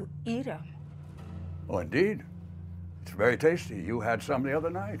 You eat them? Oh, indeed. It's very tasty. You had some the other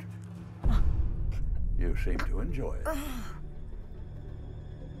night. You seem to enjoy it.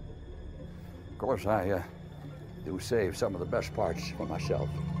 Of course, I do save some of the best parts for myself.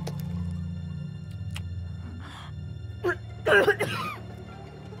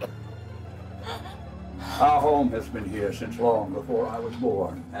 Our home has been here since long before I was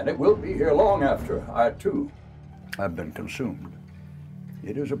born, and it will be here long after I, too, have been consumed.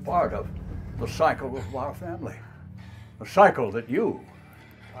 It is a part of the cycle of our family, a cycle that you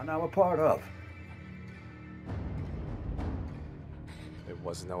are now a part of. It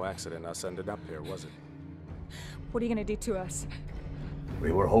was no accident us ended up here, was it? What are you gonna do to us?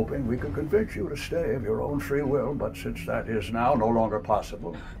 We were hoping we could convince you to stay of your own free will, but since that is now no longer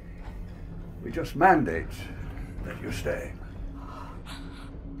possible, we just mandate that you stay.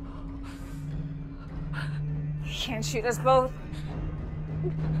 You can't shoot us both.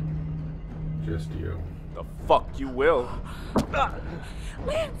 Just you. The fuck you will.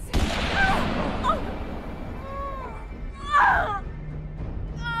 Lance!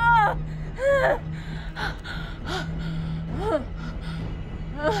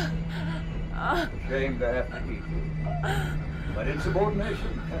 to have to eat. But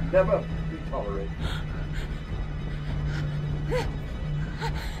insubordination can never be tolerated.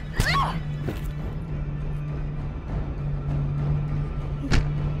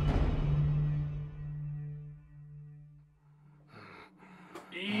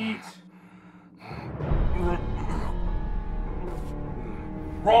 Eat.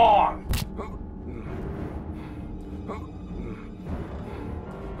 Wrong.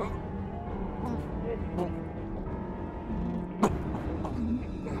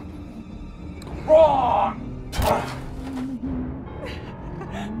 Wrong.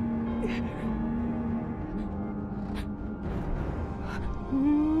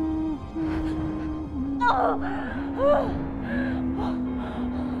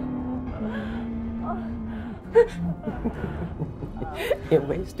 You're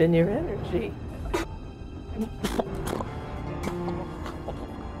wasting your energy.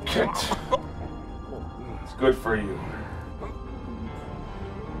 Kit. It's good for you.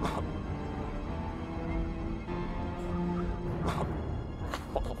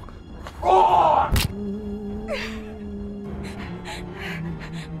 Wrong!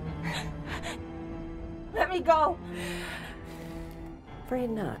 Let me go. Afraid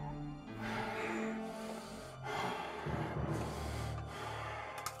not.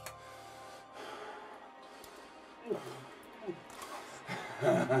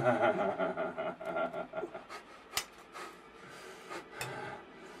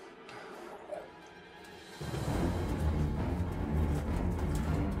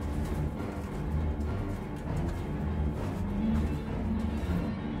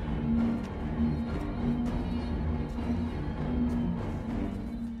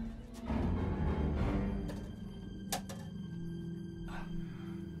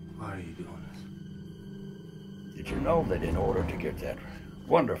 Why are you doing this? Did you know that in order to get that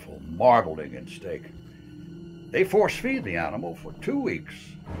wonderful marbling and steak, they force feed the animal for 2 weeks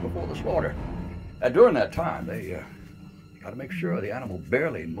before the slaughter? And during that time, they got to make sure the animal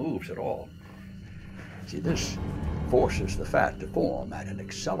barely moves at all. See, this forces the fat to form at an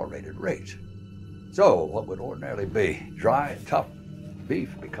accelerated rate. So what would ordinarily be dry and tough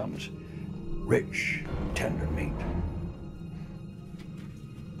beef becomes rich, tender meat.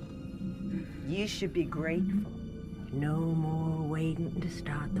 You should be grateful. No more waiting to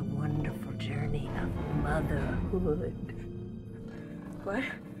start the wonderful journey of motherhood. What?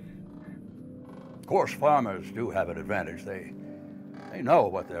 Of course, farmers do have an advantage. They know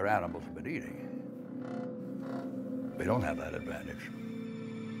what their animals have been eating. We don't have that advantage.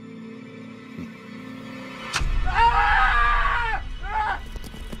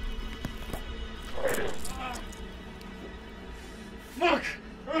 Look!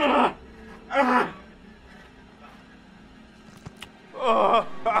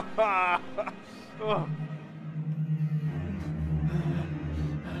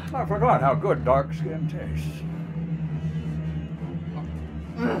 I forgot how good dark skin tastes.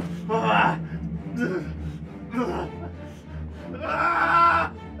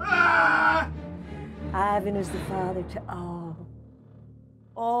 Ivan is the father to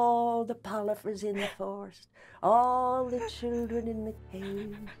all the polyphers in the forest, all the children in the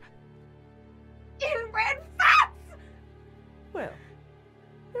cave. Inbred fats! Well,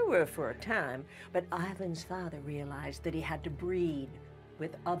 there were for a time, but Ivan's father realized that he had to breed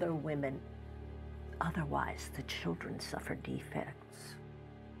with other women. Otherwise, the children suffered defects.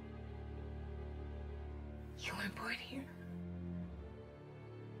 You weren't born here?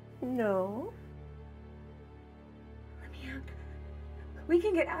 No. Let me out. We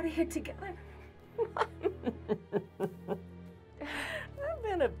can get out of here together. I've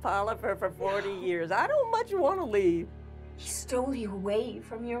been a polyper for 40 years. I don't much want to leave. He stole you away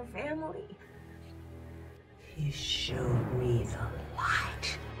from your family. He showed me the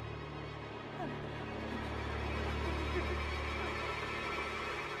light.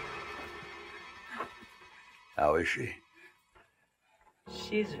 How is she?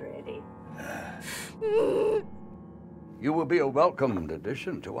 She's ready. You will be a welcomed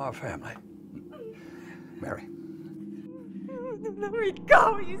addition to our family. Mary. Let me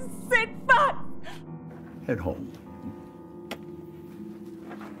go, you sick fuck! Head home.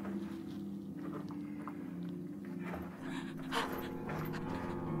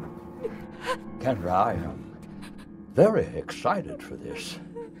 Kendra, I am very excited for this.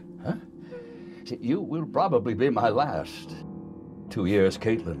 Huh? See, you will probably be my last. 2 years,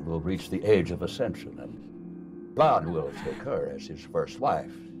 Caitlin will reach the age of ascension, and God will take her as his first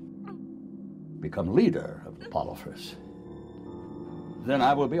wife, become leader of the polyphers. Then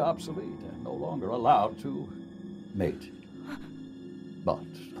I will be obsolete and no longer allowed to mate. But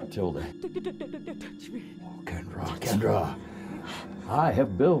until then... Touch me. Kendra, I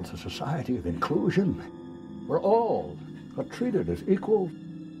have built a society of inclusion where all are treated as equal.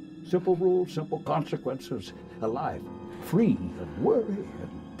 Simple rules, simple consequences, a life free of worry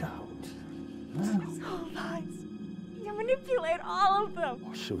and doubt. So lies. You manipulate all of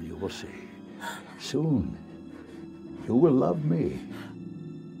them. Soon you will see. Soon you will love me.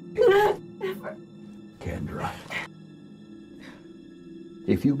 Never. Kendra.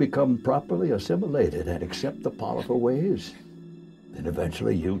 If you become properly assimilated and accept the powerful ways, then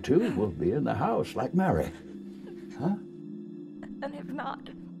eventually you too will be in the house like Mary. Huh? And if not?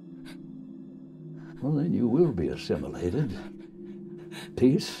 Well, then you will be assimilated,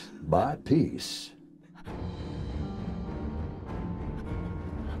 piece by piece.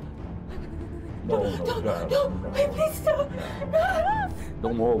 No, please stop.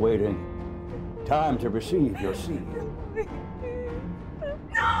 No more waiting. Time to receive your seed.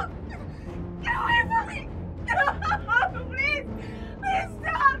 No! Get away from me! No! Please! Please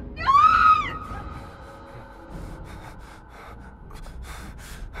stop! No!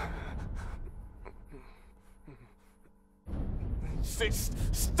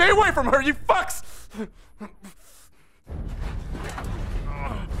 Stay away from her, you fucks!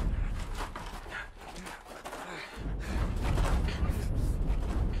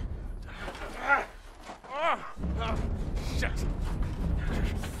 Shit.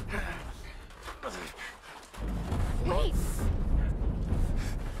 Wait!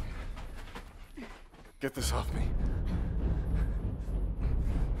 Get this off me.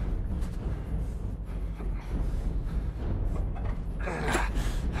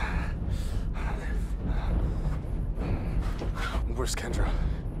 Where's Kendra?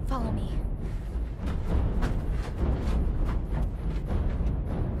 Follow me.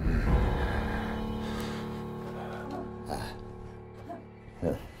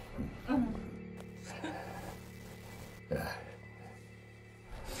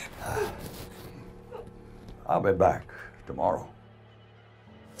 I'll be back tomorrow.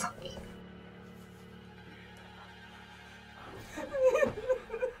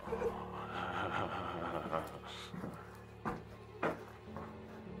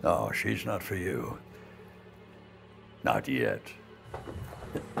 No, she's not for you. Not yet.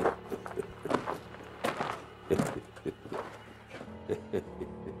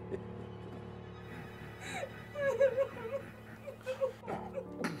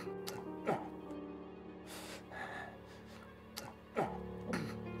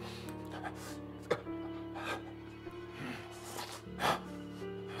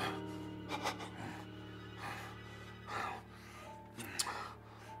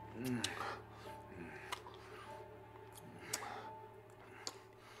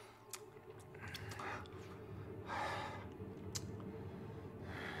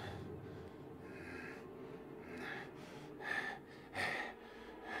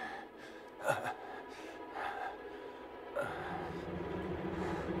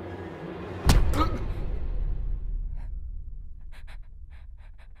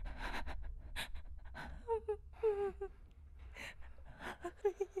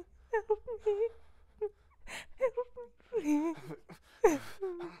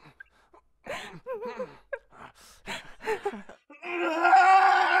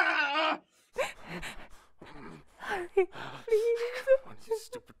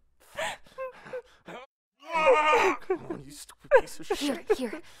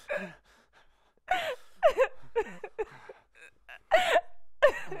 Here.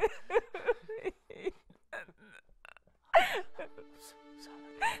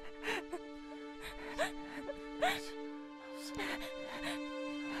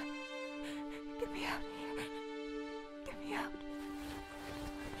 Get me out of here. Get me out.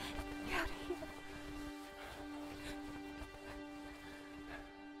 Get me out of here.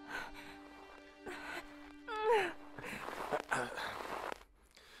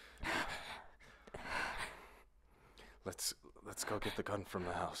 Let's go get the gun from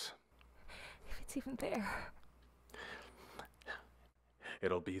the house. If it's even there.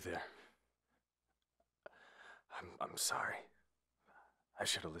 It'll be there. I'm sorry. I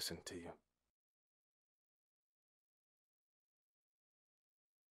should have listened to you.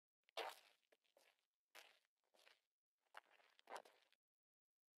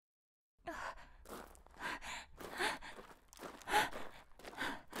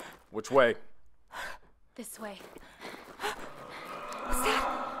 Which way? This way. What's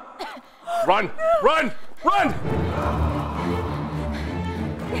that? Run! Run! Run!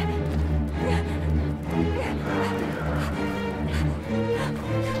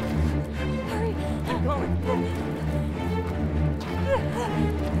 Hurry! I'm going.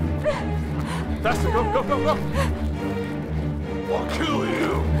 go, go! I'll kill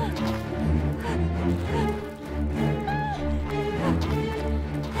you!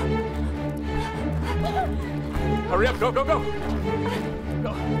 Hurry up, go, go, go!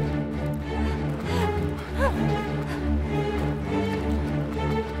 Go.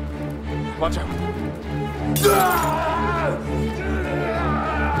 Watch out.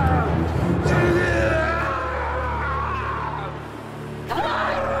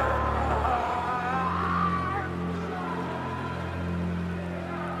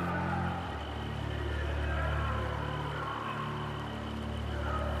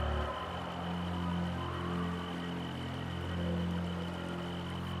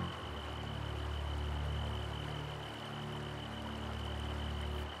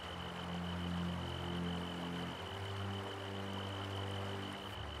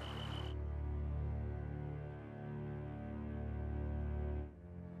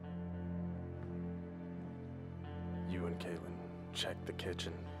 You and Caitlin check the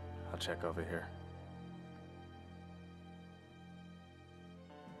kitchen. I'll check over here.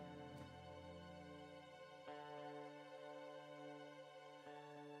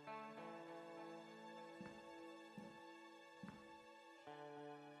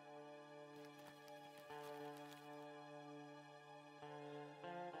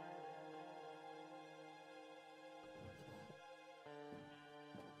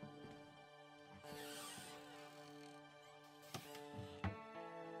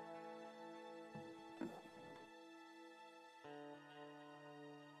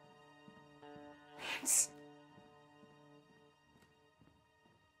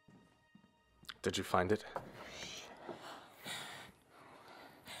 Did you find it?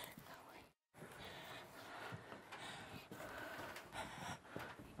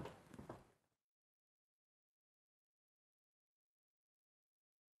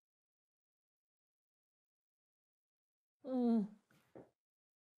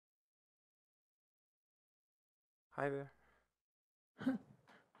 Hi there.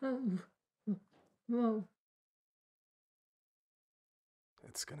 No.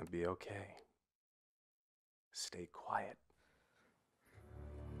 It's gonna be okay. Stay quiet.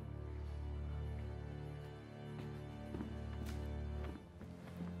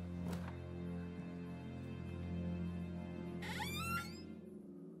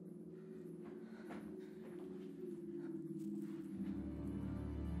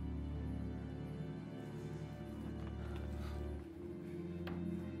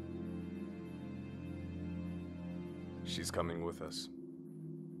 She's coming with us.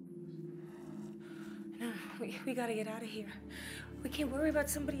 No, we gotta get out of here. We can't worry about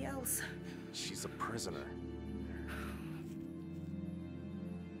somebody else. She's a prisoner.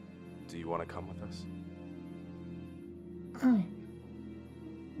 Do you want to come with us? I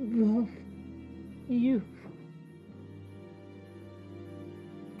want you.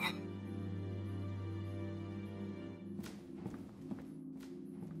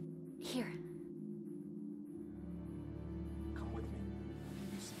 Here. Come with me.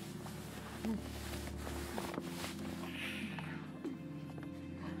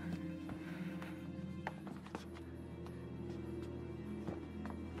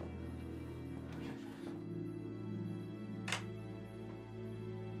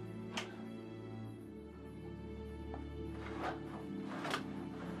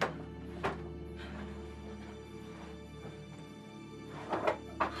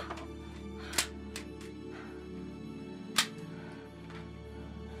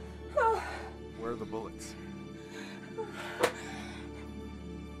 Where are the bullets?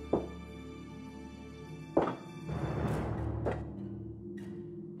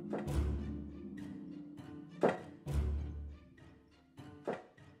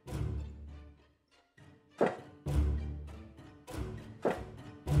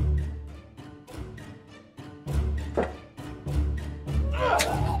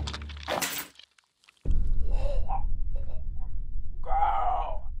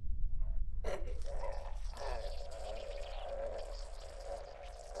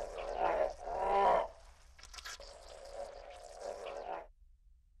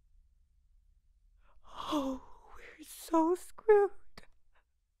 Oh, we're so screwed.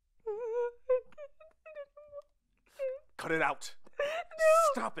 Cut it out. No.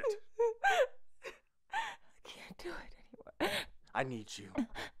 Stop it. I can't do it anymore. I need you.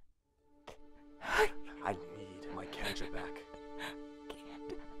 I need my Kendra back.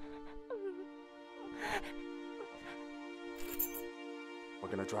 We're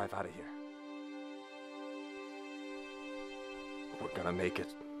gonna drive out of here. We're gonna make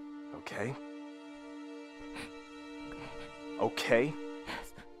it, okay? Okay?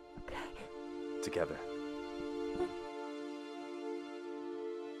 Yes, okay. Together.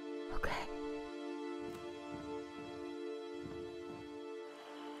 Okay.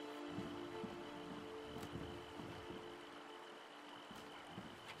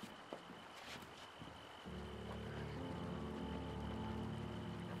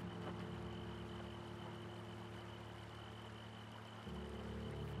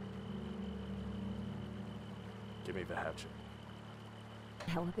 Give me the hatchet. What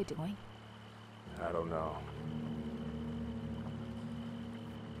the hell are they doing? I don't know.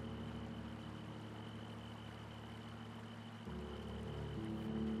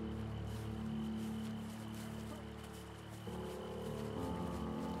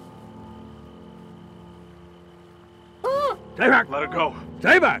 Stay back! Let it go.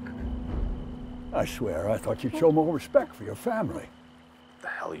 Stay back! I swear, I thought you'd show more respect for your family. What the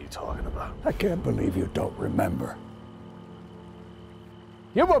hell are you talking about? I can't believe you don't remember.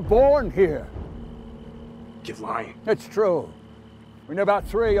 You were born here. You're lying. It's true. When you're about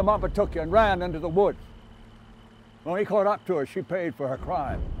 3, your mama took you and ran into the woods. When we caught up to her, she paid for her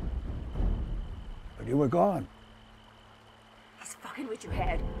crime. But you were gone. He's fucking with your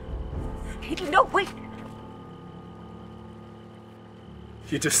head. No, wait!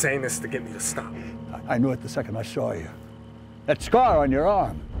 You're just saying this to get me to stop. I knew it the second I saw you. That scar on your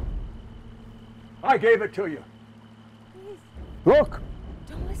arm. I gave it to you. Please. Look!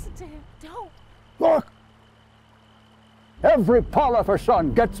 Don't listen to him. Don't. Look! Every Polifer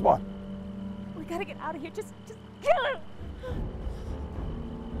son gets one. We gotta get out of here. Just kill him!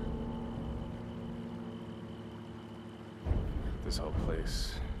 This whole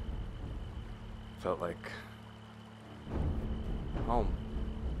place felt like home.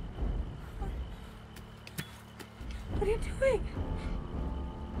 What are you doing?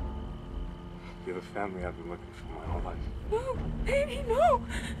 You're the family I've been looking for my whole life. No, baby, no!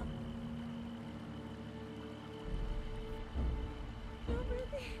 No,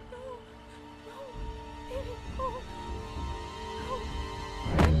 baby, no. No, baby, no.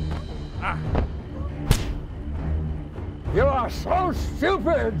 You are so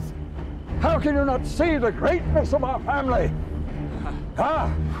stupid! How can you not see the greatness of our family? Huh?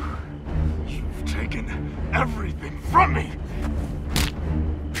 You've taken everything from me!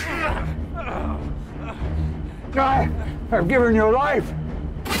 I have given you life.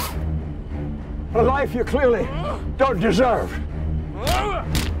 A life you clearly don't deserve.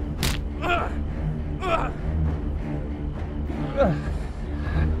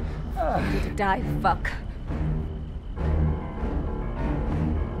 You need to die, fuck.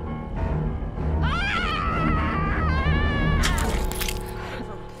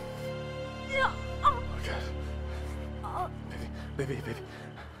 Baby.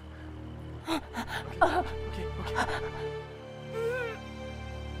 Okay.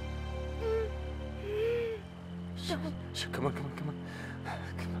 Shh, come on.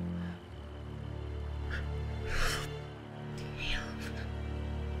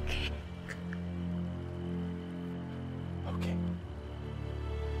 Okay.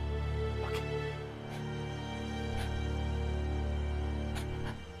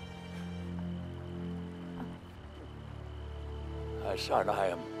 My son, I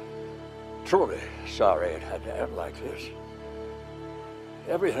am truly sorry it had to end like this.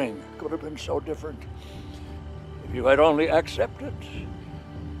 Everything could have been so different if you had only accepted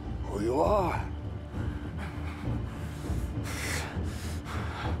who you are.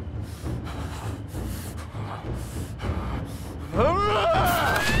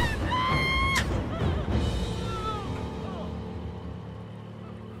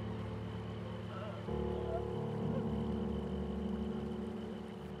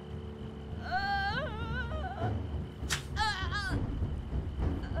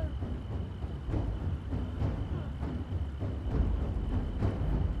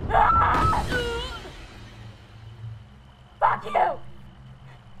 Fuck you!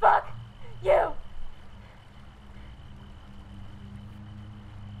 Fuck you!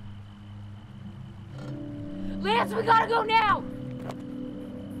 Lance, we gotta go now!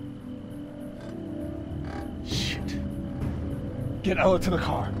 Shit. Get Ella to the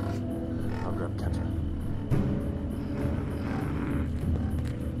car. I'll grab Kendra.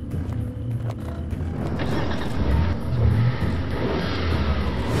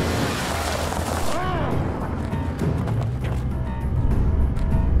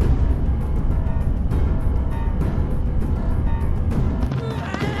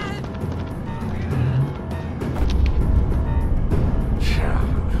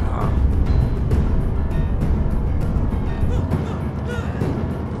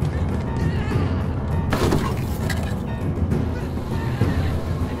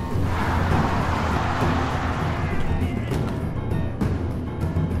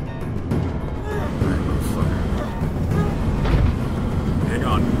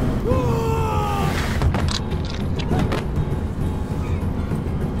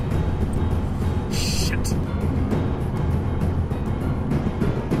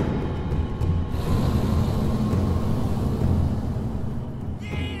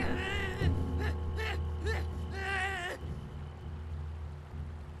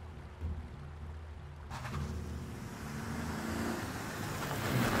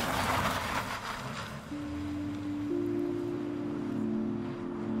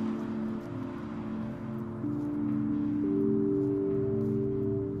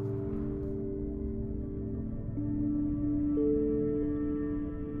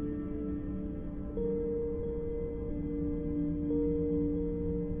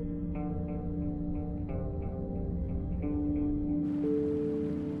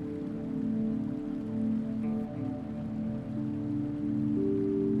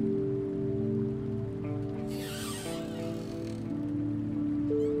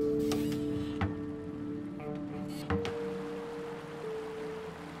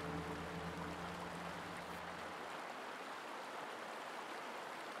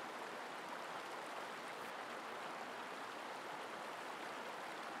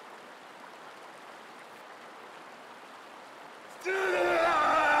 Dude!